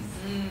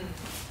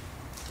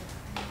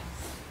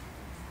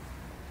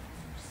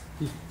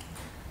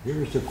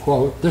 Here's the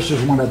quote. This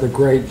is one of the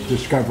great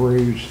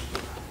discoveries,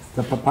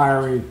 the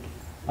papyri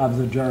of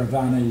the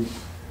Jaravani,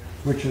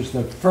 which is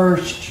the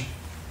first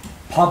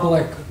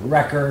public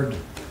record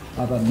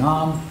of a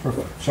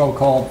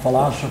so-called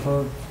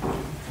philosopher,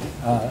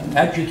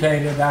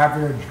 educated,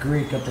 average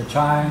Greek at the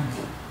time.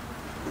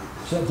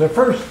 So this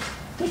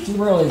is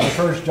really the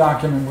first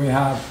document we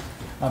have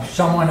of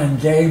someone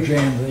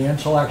engaging the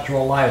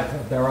intellectual life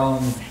of their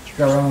own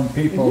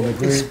people, the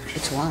Greeks.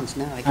 It's Juan's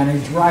now. And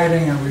he's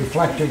writing and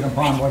reflecting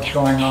upon what's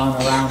going on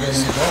around him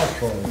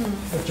intellectually.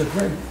 It's a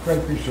great,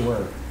 great piece of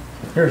work.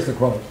 Here's the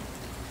quote.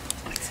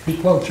 He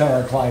quotes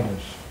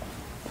Heraclitus.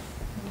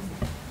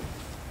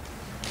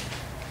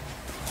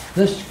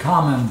 This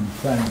common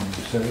thing,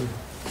 see,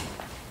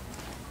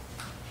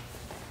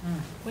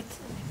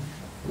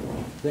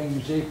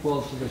 things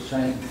equal to the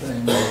same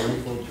thing or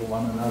equal to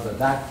one another.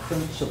 That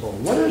principle.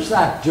 What does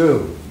that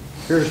do?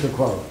 Here's the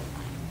quote.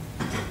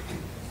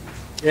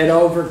 It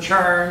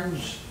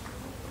overturns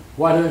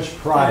what is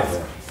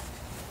private.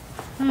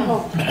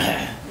 So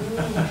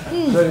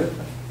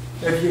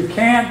if you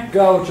can't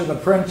go to the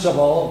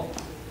principle,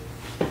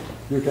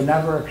 you can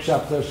never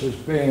accept this as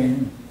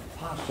being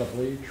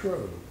possibly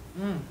true.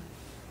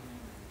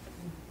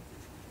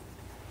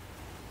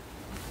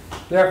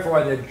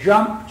 Therefore, the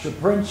jump to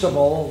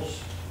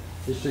principles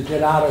is to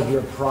get out of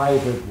your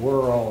private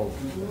world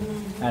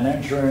and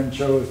enter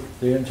into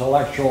the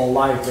intellectual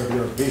life of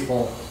your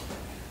people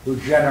who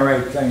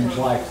generate things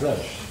like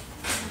this.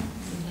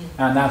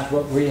 And that's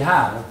what we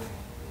have,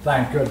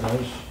 thank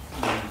goodness,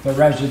 the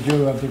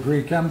residue of the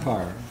Greek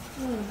Empire.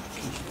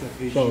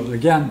 So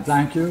again,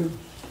 thank you.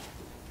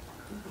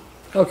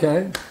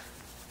 Okay.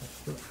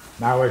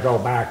 Now we go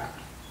back.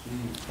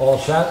 All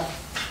set?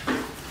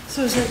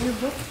 So is that your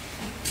book?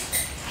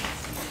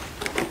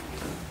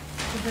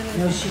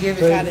 No, she gave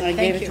it. Got it. I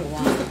gave it to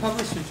Juan. The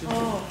publisher should do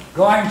it.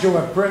 Going to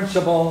a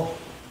principle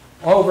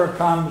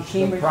overcomes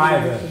the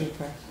private.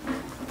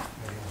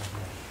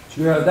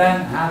 You're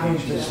then having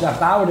to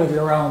step out of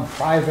your own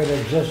private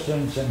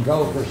existence and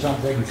go for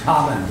something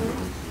common.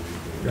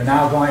 You're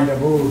now going to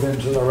move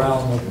into the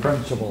realm of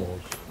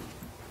principles.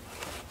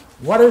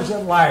 What is it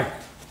like?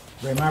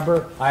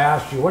 Remember, I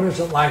asked you, what is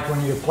it like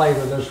when you play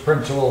with this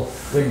principle,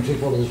 things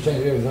equal to the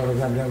same?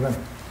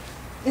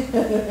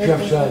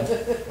 Jeff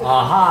said,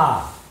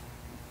 aha,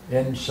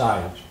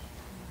 insight.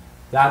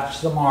 That's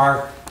the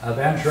mark of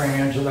entering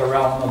into the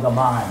realm of the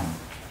mind.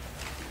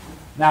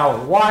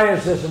 Now, why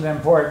is this an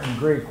important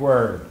Greek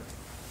word?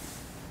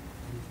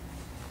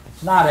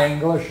 It's not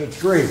English, it's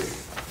Greek.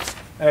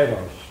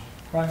 Eidos,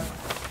 right?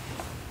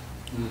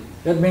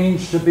 It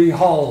means to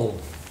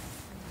behold.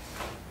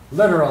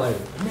 Literally,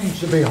 it means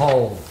to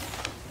behold.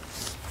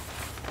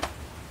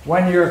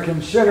 When you're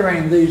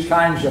considering these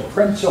kinds of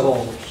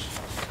principles,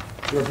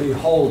 you're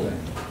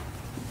beholding.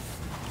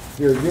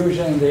 You're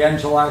using the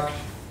intellect,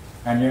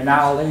 and you're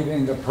now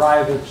leaving the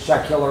private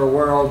secular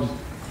world,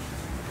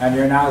 and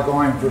you're now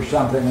going for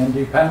something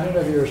independent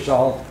of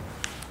yourself,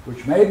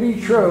 which may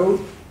be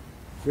true.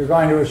 You're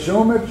going to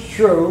assume it's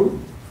true,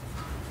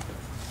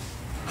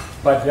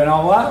 but you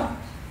know what?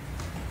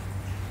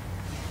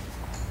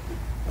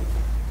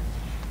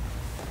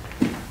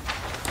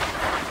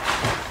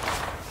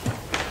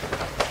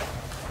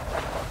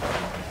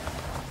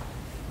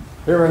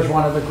 Here is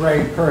one of the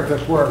great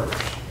perfect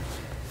works.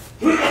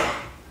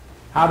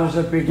 How does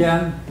it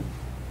begin?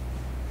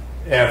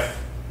 If.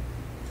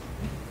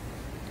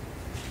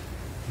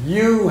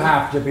 You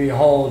have to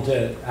behold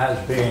it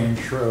as being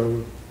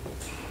true.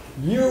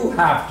 You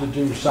have to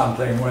do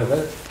something with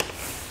it.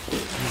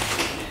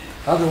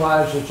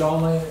 Otherwise, it's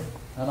only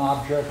an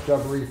object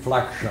of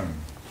reflection.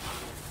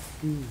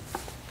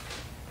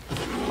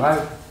 Right?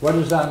 What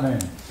does that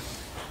mean?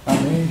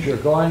 That means you're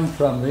going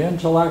from the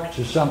intellect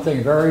to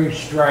something very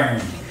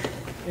strange.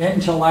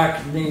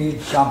 Intellect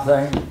needs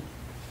something,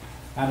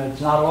 and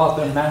it's not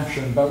often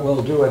mentioned, but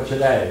we'll do it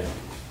today.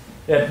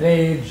 It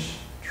needs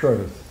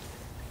truth.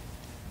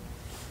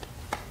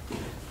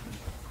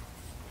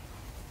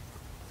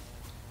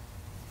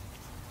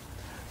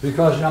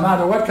 Because no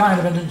matter what kind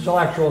of an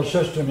intellectual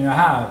system you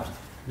have,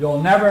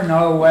 you'll never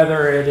know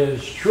whether it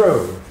is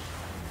true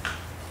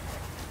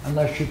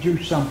unless you do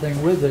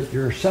something with it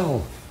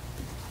yourself.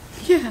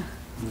 Yeah,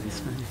 that's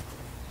fine.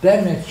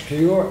 Then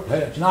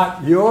it's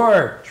not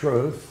your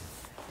truth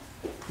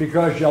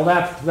because you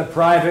left the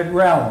private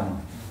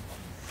realm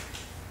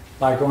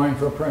by going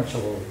for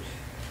principles.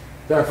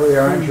 Therefore,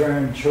 you're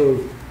entering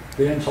into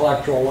the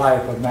intellectual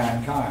life of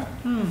mankind.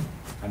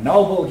 A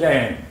noble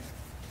game.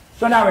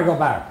 So now we go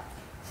back.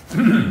 What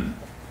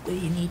do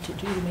you need to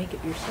do to make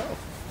it yourself?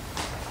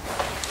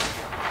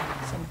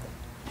 Something.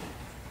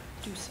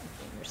 Do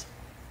something yourself.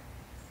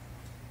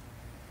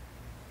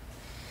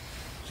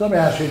 So let me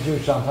ask you to do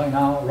something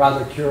now,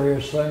 rather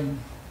curiously.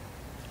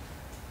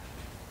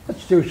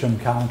 Let's do some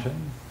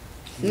counting.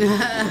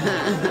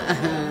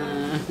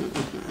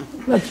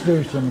 Let's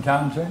do some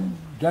counting.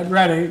 Get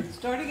ready.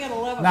 Starting at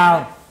 11.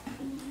 Now,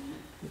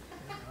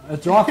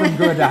 it's often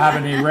good to have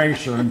an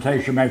eraser in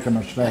case you make a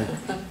mistake.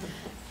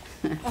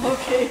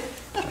 Okay.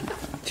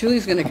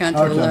 Julie's going to count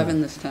to Okay.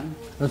 11 this time.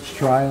 Let's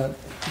try it.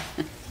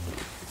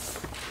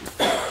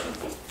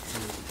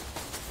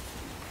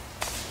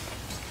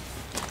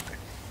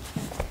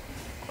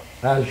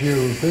 As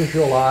you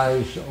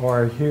visualize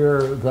or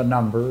hear the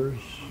numbers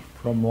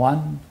from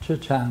 1 to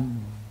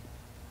 10,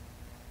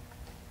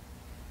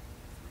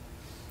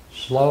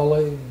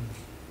 slowly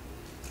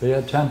be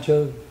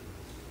attentive.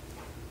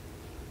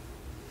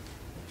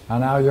 And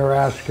now you're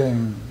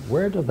asking,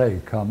 where do they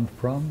come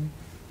from?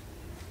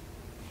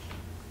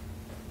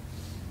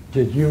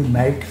 Did you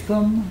make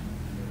them?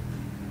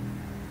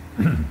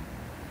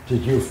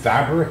 Did you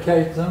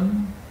fabricate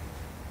them?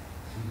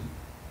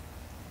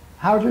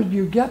 How did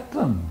you get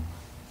them?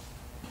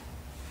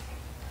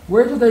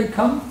 Where do they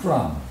come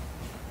from?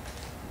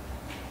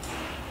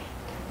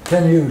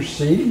 Can you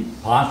see,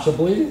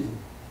 possibly,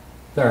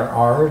 their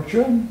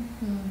origin?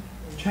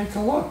 Take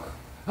a look.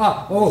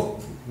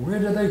 Where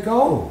do they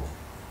go?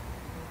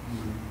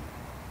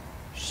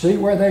 See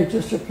where they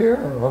disappear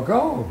or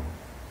go.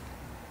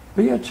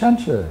 Be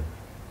attentive.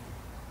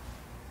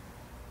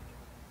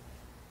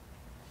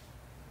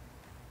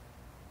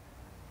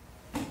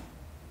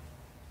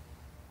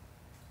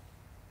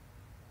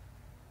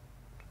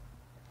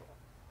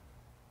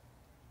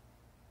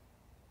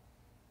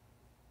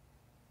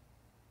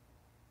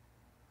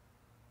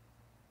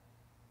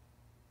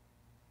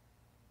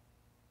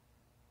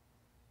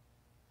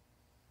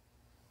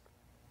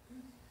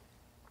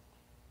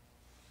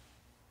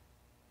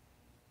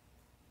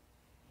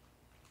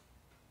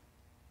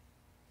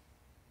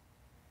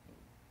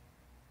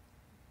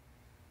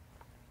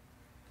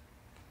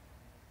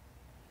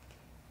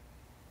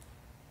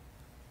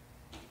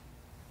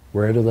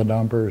 Where do the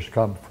numbers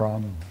come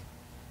from?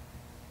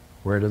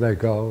 Where do they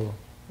go?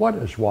 What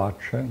is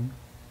watching?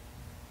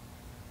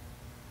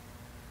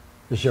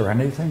 Is there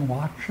anything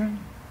watching?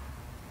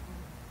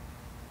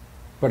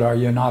 But are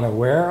you not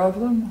aware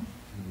of them?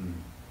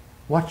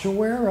 What's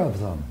aware of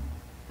them?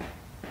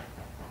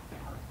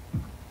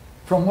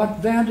 From what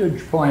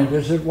vantage point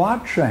is it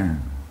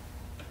watching?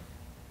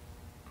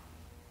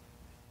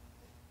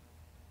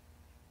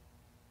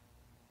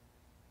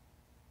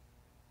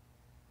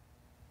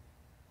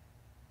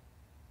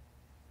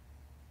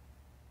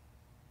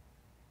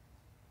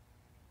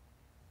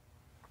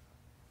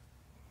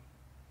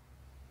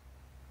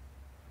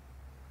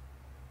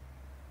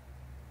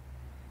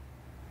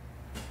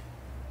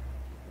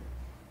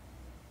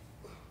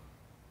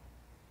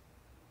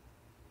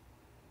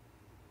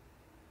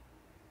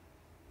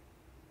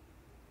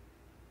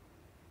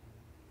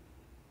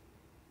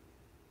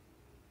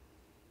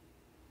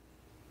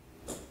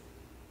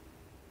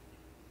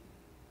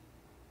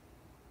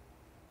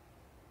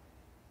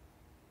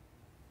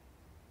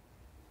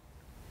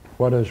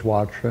 What is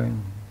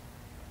watching?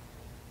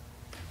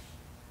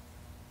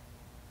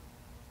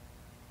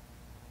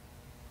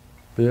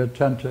 Be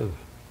attentive.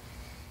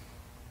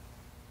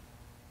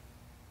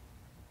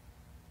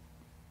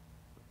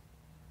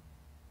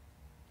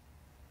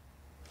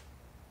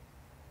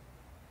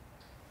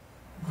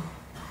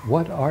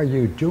 What are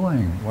you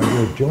doing when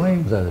you're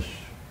doing this?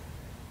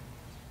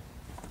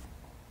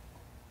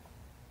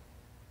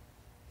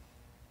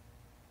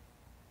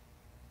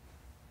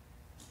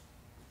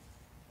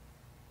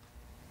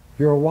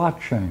 You're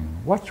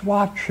watching. What's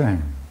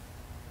watching?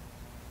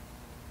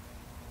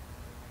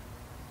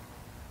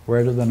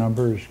 Where do the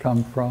numbers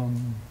come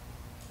from?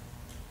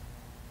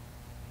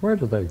 Where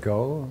do they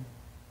go?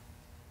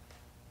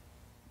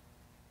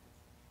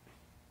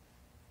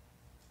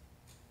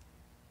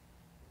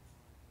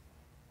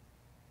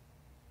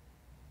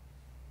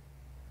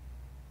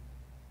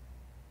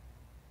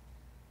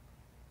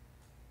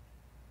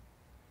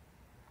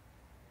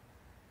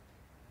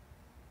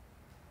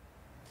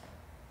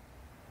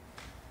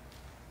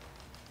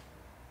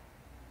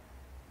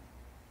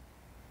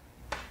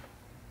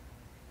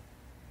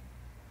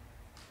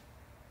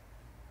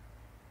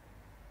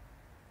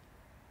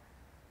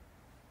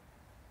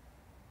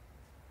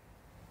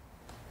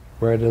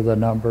 Where do the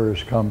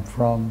numbers come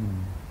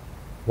from?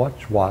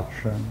 What's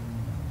watching?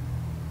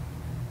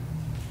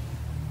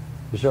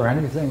 Is there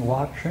anything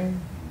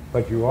watching?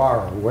 But you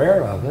are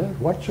aware of it.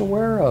 What's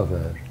aware of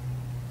it?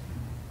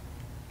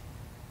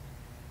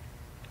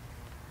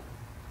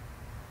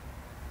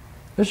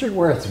 Is it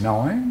worth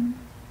knowing?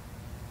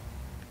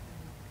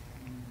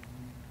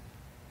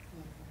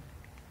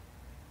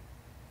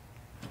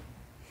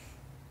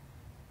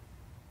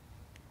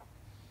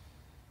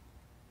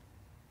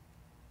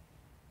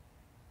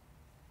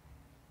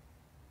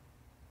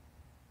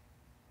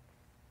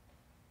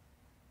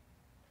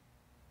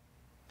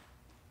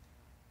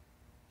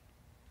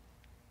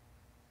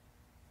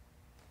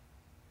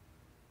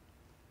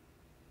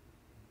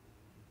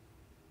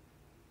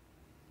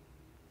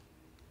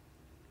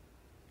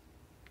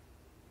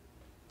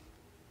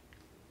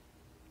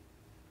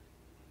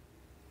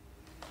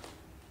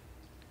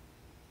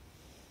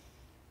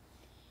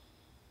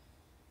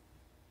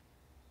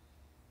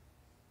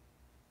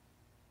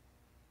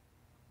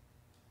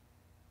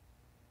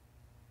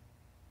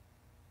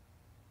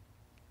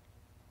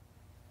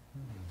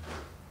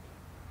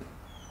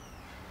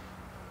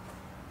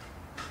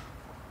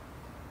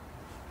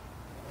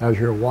 As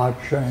you're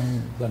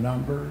watching the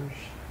numbers,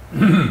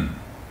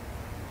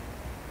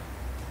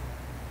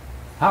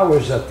 how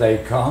is it they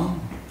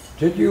come?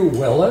 Did you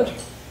will it?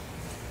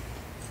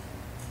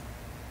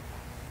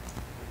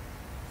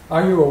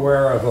 Are you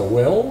aware of a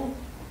will?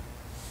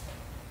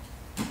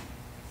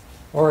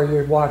 Or are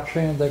you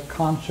watching the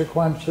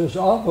consequences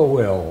of a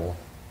will?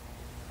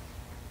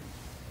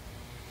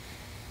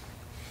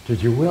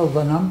 Did you will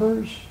the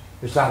numbers?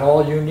 Is that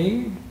all you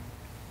need?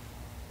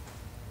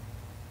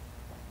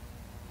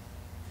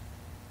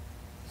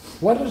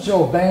 What is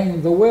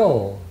obeying the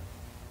will?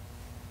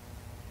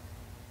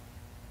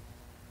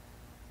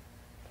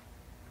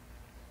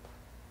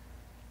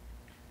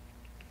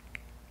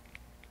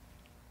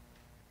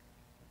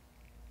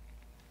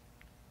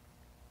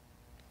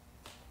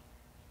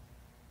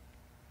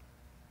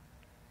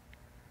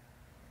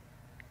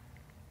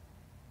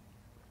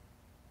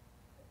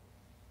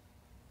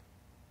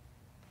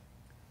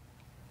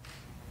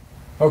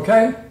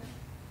 Okay?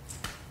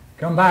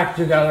 Come back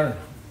together.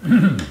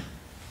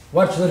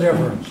 What's the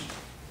difference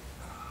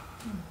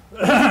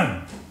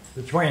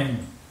between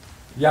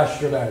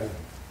yesterday,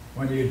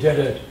 when you did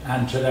it,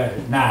 and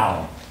today,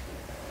 now?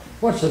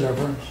 What's the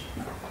difference?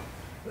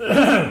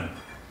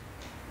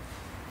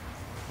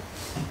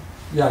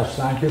 Yes,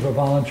 thank you for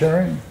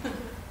volunteering.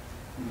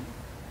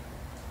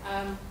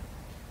 I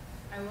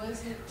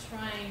wasn't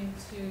trying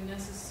to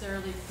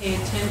necessarily pay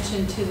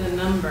attention to the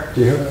number.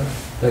 Do you hear that?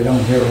 They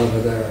don't hear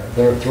over there.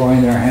 They're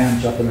throwing their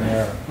hands up in the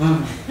air.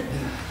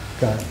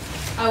 Okay.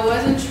 I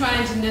wasn't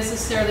trying to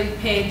necessarily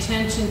pay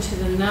attention to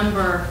the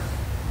number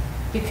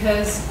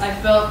because I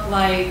felt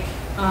like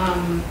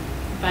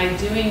by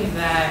doing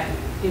that,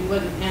 it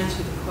wouldn't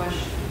answer the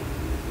question.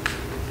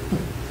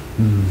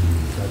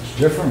 That's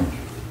different.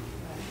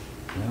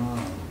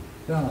 Yeah.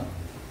 Yeah.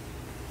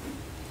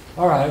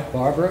 All right,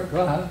 Barbara,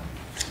 go ahead.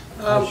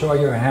 I saw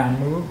your hand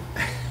move.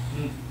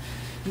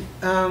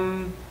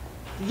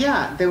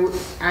 Yeah,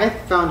 I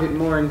found it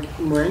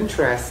more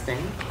interesting.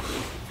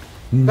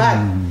 But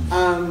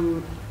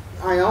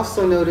I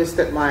also noticed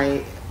that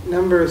my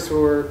numbers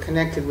were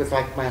connected with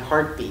like my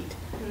heartbeat,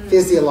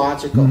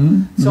 physiological.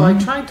 So I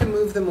tried to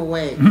move them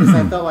away because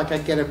I felt like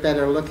I'd get a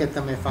better look at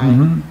them if I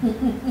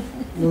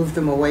moved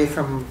them away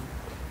from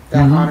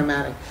that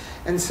automatic.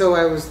 And so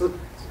I was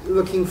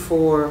looking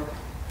for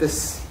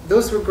this.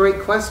 Those were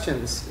great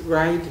questions,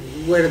 right?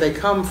 Where do they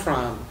come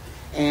from?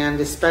 And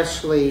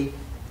especially,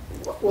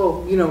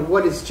 well, you know,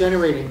 what is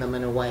generating them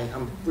in a way?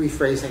 I'm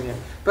rephrasing it.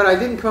 But I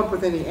didn't come up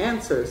with any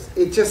answers.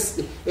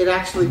 It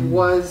actually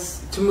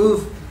was to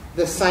move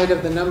the site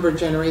of the number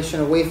generation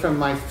away from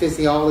my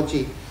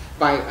physiology.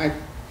 I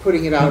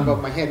putting it out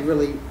above my head,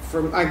 really,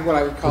 from what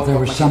I would call. But there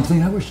above was my something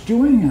that was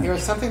doing head. There it.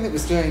 was something that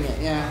was doing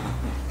it, yeah,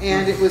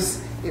 and it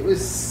was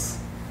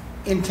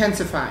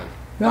intensified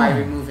by Yeah.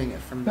 removing it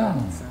from Yeah.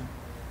 that. So.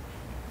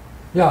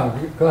 Yeah,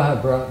 go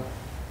ahead, Brad.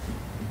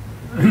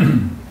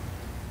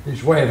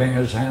 He's waving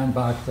his hand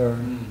back there.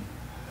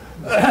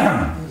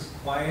 It was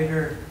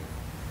quieter.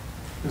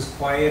 It was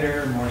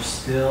quieter, more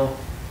still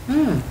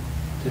today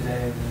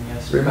than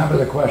yesterday. Remember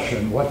the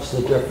question, what's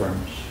the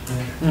difference?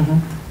 Yeah.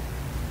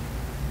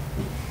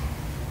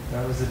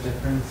 That was the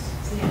difference.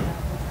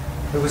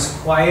 It was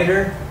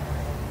quieter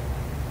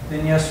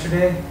than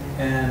yesterday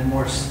and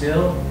more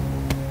still,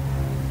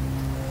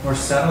 more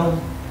settled.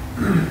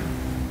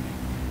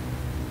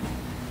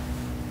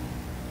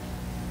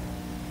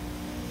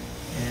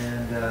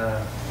 And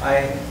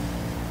I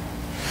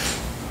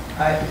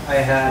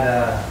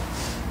had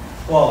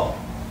well,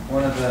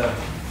 one of the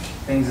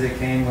things that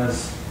came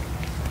was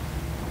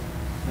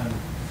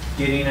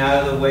getting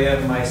out of the way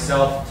of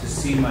myself to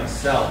see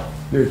myself.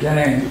 You're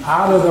getting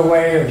out of the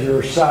way of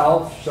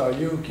yourself so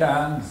you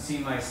can see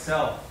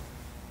myself.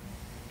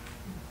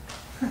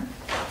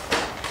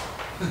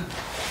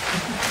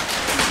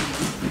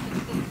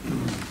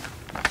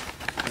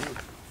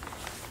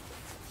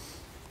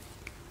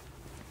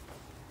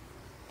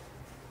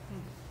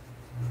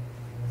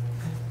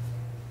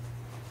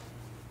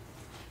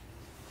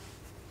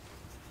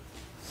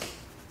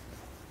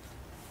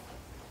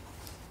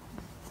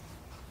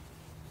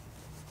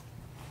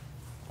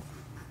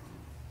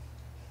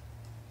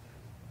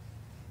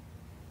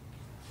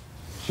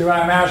 See what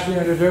I'm asking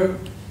you to do?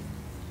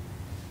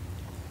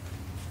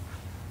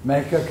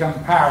 Make a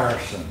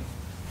comparison.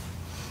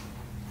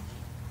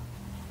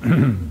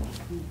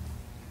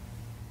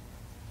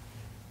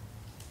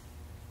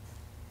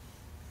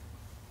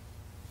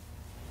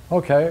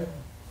 Okay.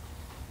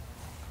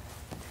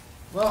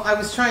 Well, I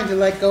was trying to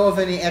let go of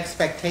any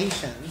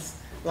expectations.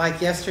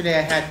 Like yesterday,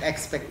 I had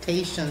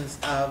expectations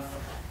of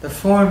the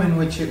form in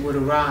which it would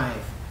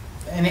arrive,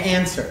 an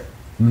answer,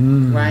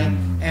 right?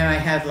 And I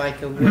had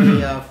like a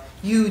way of,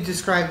 you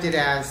described it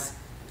as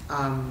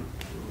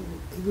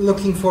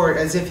looking for it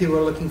as if you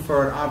were looking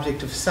for an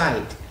object of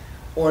sight,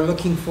 or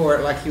looking for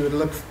it like you would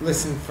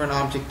listen for an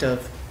object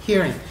of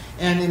hearing.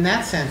 And in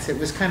that sense, it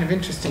was kind of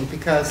interesting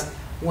because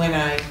when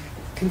I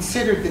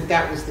considered that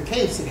that was the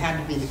case, it had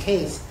to be the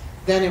case,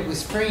 then it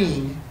was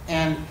freeing.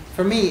 And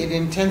for me, it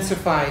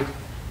intensified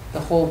the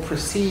whole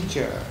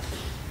procedure,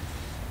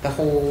 the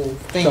whole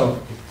thing.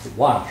 So,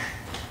 watch.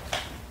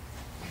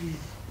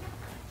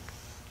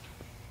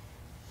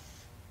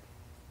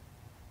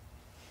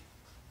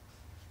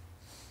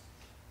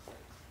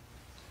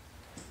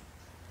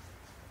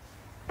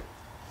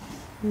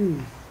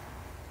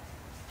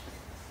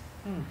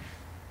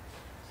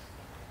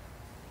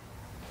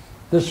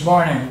 This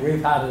morning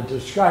we've had a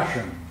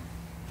discussion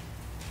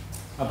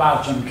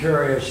about some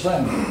curious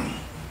things.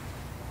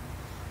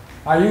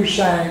 Are you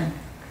saying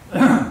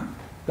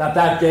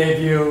that gave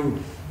you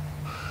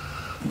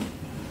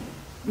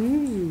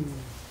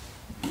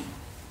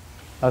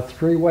a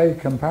three-way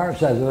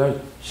comparison?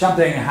 That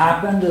something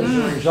happened as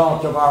a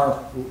result of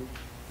our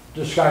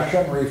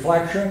discussion,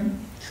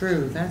 reflection?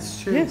 True,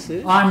 that's true. Yes,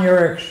 On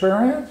your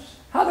experience?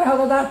 How the hell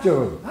did that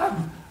do? How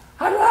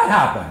did that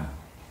happen?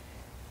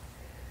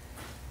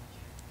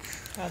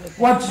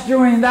 What's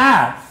doing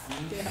that?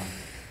 Yeah.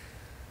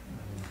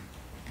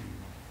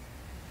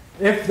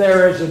 If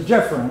there is a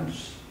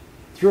difference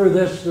through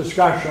this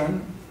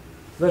discussion,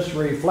 this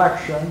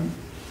reflection,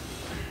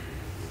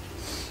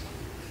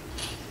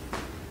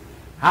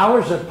 how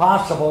is it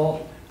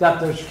possible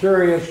that this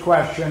curious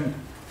question,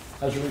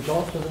 as a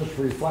result of this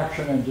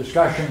reflection and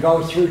discussion,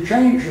 goes through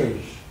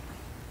changes?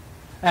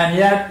 And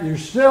yet you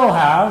still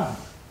have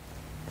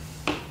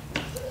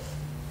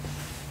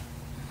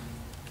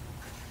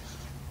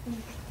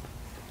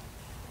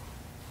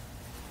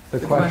the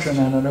question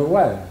in a new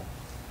way.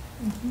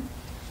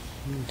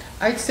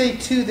 I'd say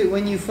too that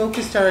when you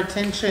focused our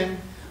attention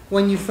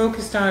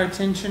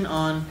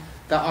on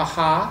the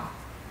aha,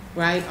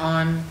 right,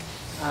 on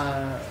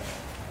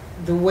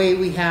the way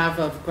we have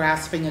of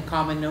grasping a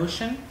common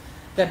notion,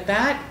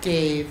 that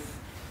gave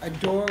a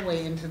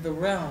doorway into the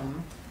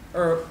realm,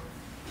 or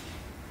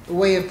a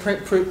way of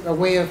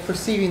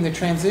perceiving the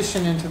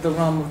transition into the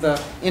realm of the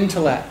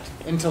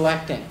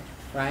intellecting,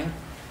 right?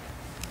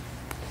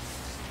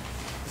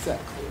 Is that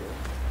clear?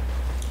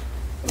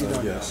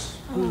 Yes.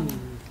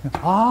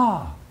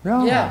 Ah,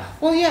 yeah. Yeah.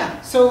 Well,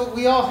 yeah. So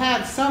we all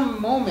had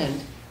some moment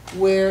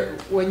where,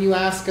 when you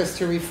ask us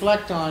to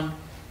reflect on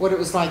what it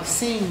was like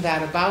seeing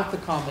that about the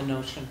common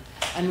notion,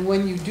 and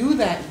when you do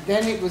that,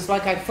 then it was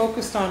like I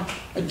focused on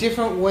a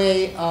different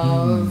way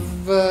of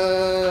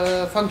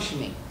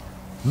functioning.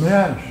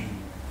 Yes.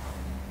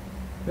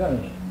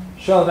 Yes.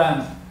 So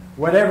then,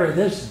 whatever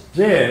this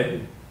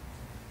did,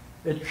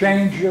 it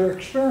changed your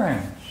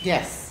experience.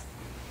 Yes.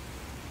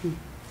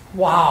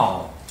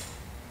 Wow.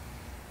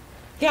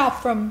 Yeah,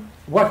 from,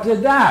 What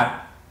did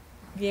that?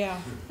 yeah.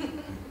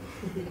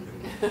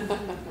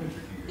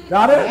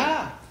 Got it?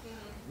 Yeah.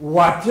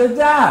 What did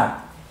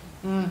that?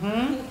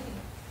 Mm-hmm.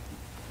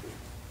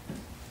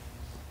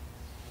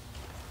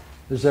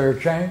 Is there a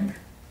change?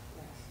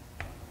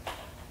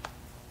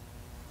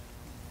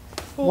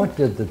 What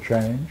did the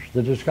change?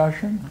 The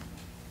discussion?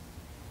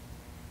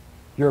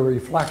 You're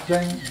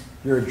reflecting,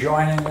 you're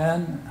joining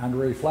in and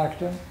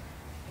reflecting.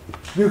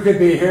 You could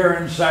be here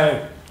and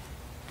say,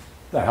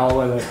 the hell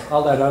with it,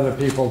 I'll let other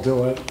people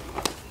do it.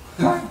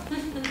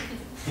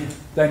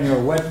 Then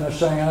you're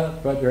witnessing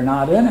it, but you're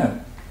not in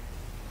it.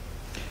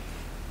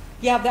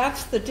 Yeah,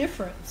 that's the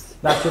difference.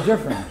 That's the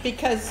difference.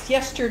 Because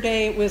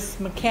yesterday it was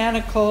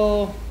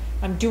mechanical,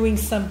 I'm doing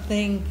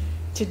something.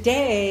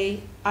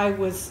 Today I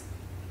was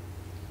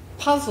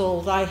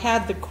puzzled. I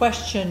had the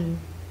question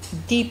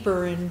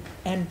deeper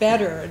and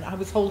better, and I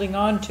was holding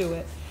on to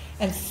it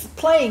and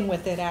playing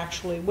with it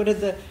actually.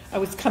 I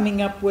was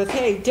coming up with,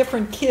 hey,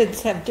 different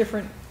kids have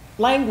different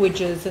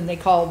languages and they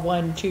call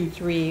 1, 2,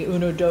 3,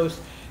 uno, dos.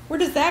 Where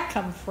does that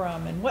come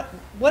from? And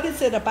what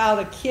is it about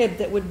a kid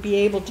that would be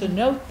able to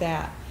note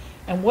that?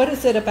 And what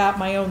is it about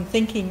my own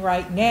thinking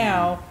right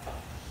now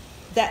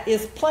that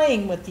is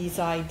playing with these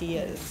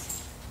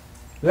ideas?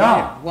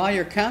 Yeah. While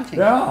you're counting.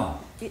 Yeah.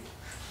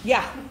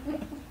 Yeah.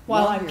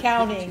 While I'm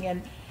counting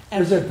and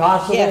is it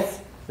possible?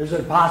 Yes. Is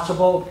it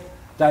possible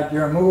that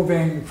you're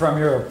moving from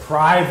your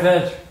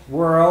private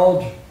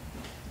world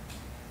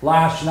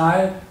last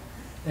night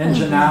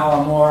into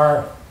now a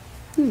more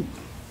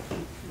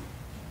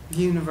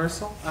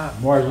universal?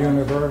 More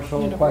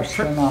universal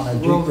question on a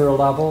deeper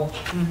level,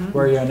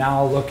 where you're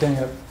now looking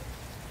at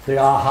the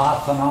aha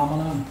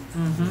phenomenon?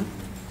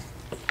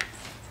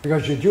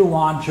 Because you do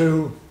want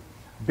to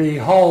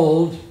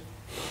behold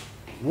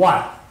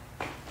what?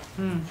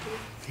 True.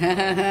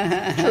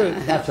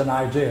 That's an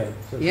idea.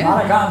 It's Yeah.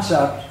 not a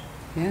concept.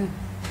 Yeah.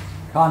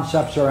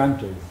 Concepts are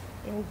empty,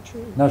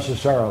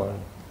 necessarily.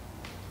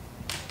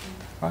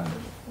 Right.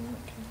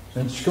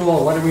 In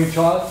school, what are we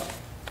taught?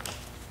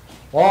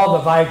 All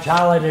the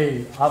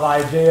vitality of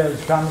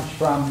ideas comes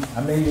from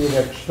immediate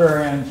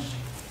experience.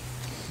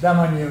 Then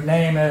when you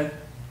name it,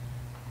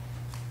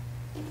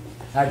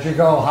 as you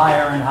go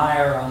higher and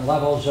higher on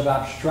levels of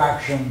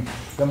abstraction,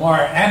 the more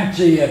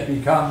empty it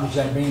becomes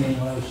and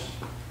meaningless,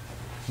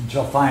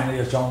 until finally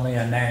it's only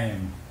a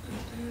name.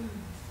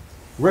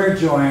 We're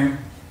doing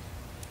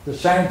the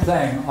same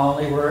thing,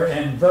 only we're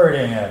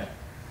inverting it.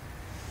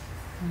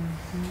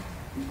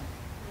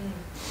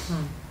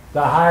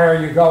 The higher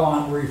you go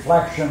on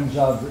reflections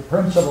of the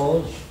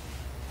principles,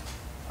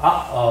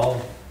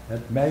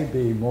 it may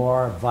be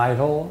more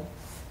vital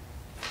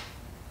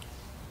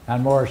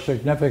and more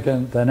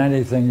significant than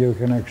anything you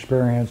can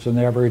experience in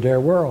the everyday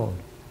world.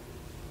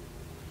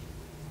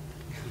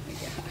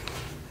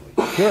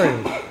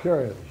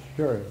 Curious.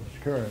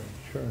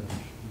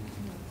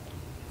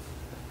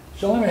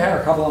 So let me have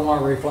a couple of more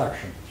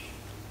reflections.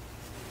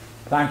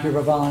 Thank you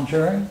for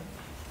volunteering.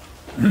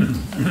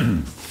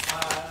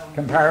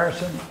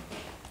 Comparison.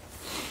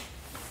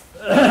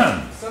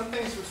 Some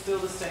things were still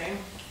the same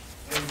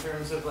in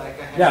terms of like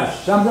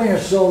Yes, something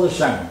is still the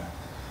same.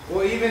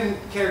 Well, even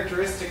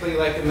characteristically,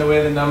 like in the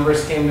way the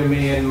numbers came to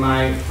me in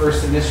my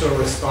first initial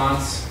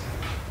response,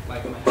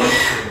 like in the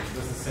house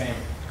was the same.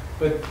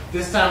 But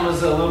this time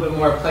was a little bit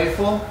more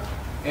playful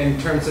in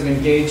terms of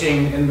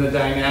engaging in the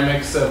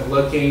dynamics of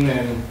looking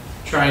and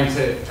trying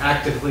to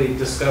actively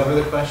discover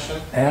the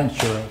question.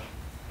 Answer it.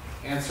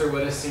 Answer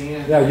what is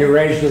seen. Yeah, you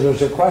raised it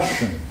as a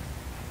question.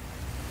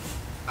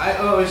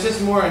 I was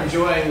just more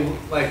enjoying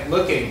like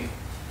looking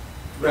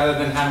rather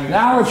than having.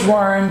 Now it's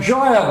more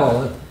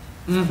enjoyable.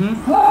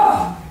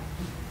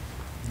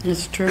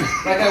 It's true.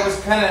 Like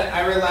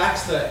I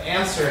relaxed the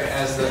answer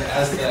as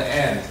the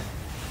end.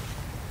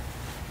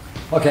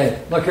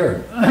 Okay, look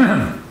here.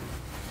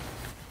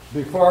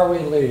 Before we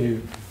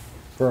leave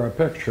for a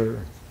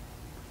picture,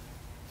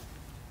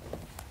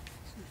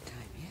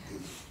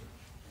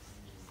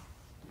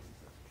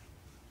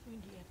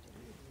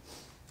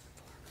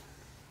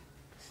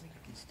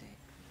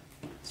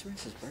 It's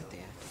Rice's birthday.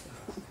 I have to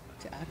go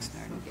to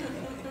Oxnard and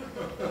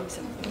get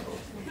something.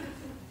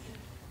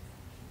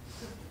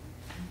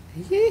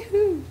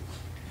 Yee-hoo!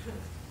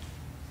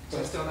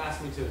 Just don't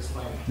ask me to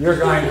explain it. you're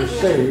going to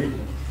see,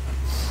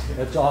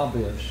 it's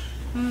obvious.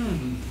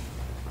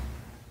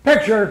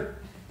 Picture!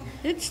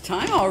 It's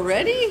time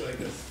already?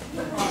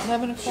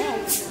 11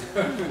 o'clock.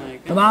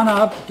 Come on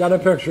up, get a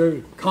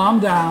picture. Calm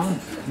down.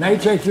 May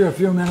take you a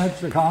few minutes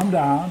to calm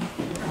down.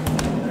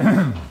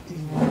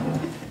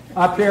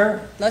 Up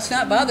here. Let's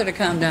not bother to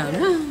calm down.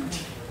 Come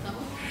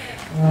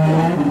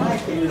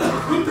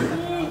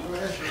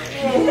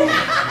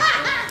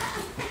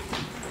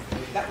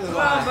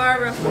on,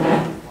 Barbara.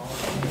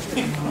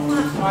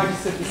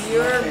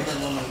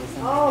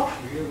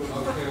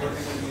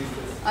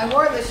 I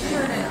wore this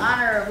shirt in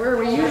honor of where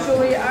we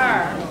usually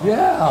are.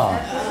 Yeah.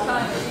 At this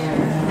time of year.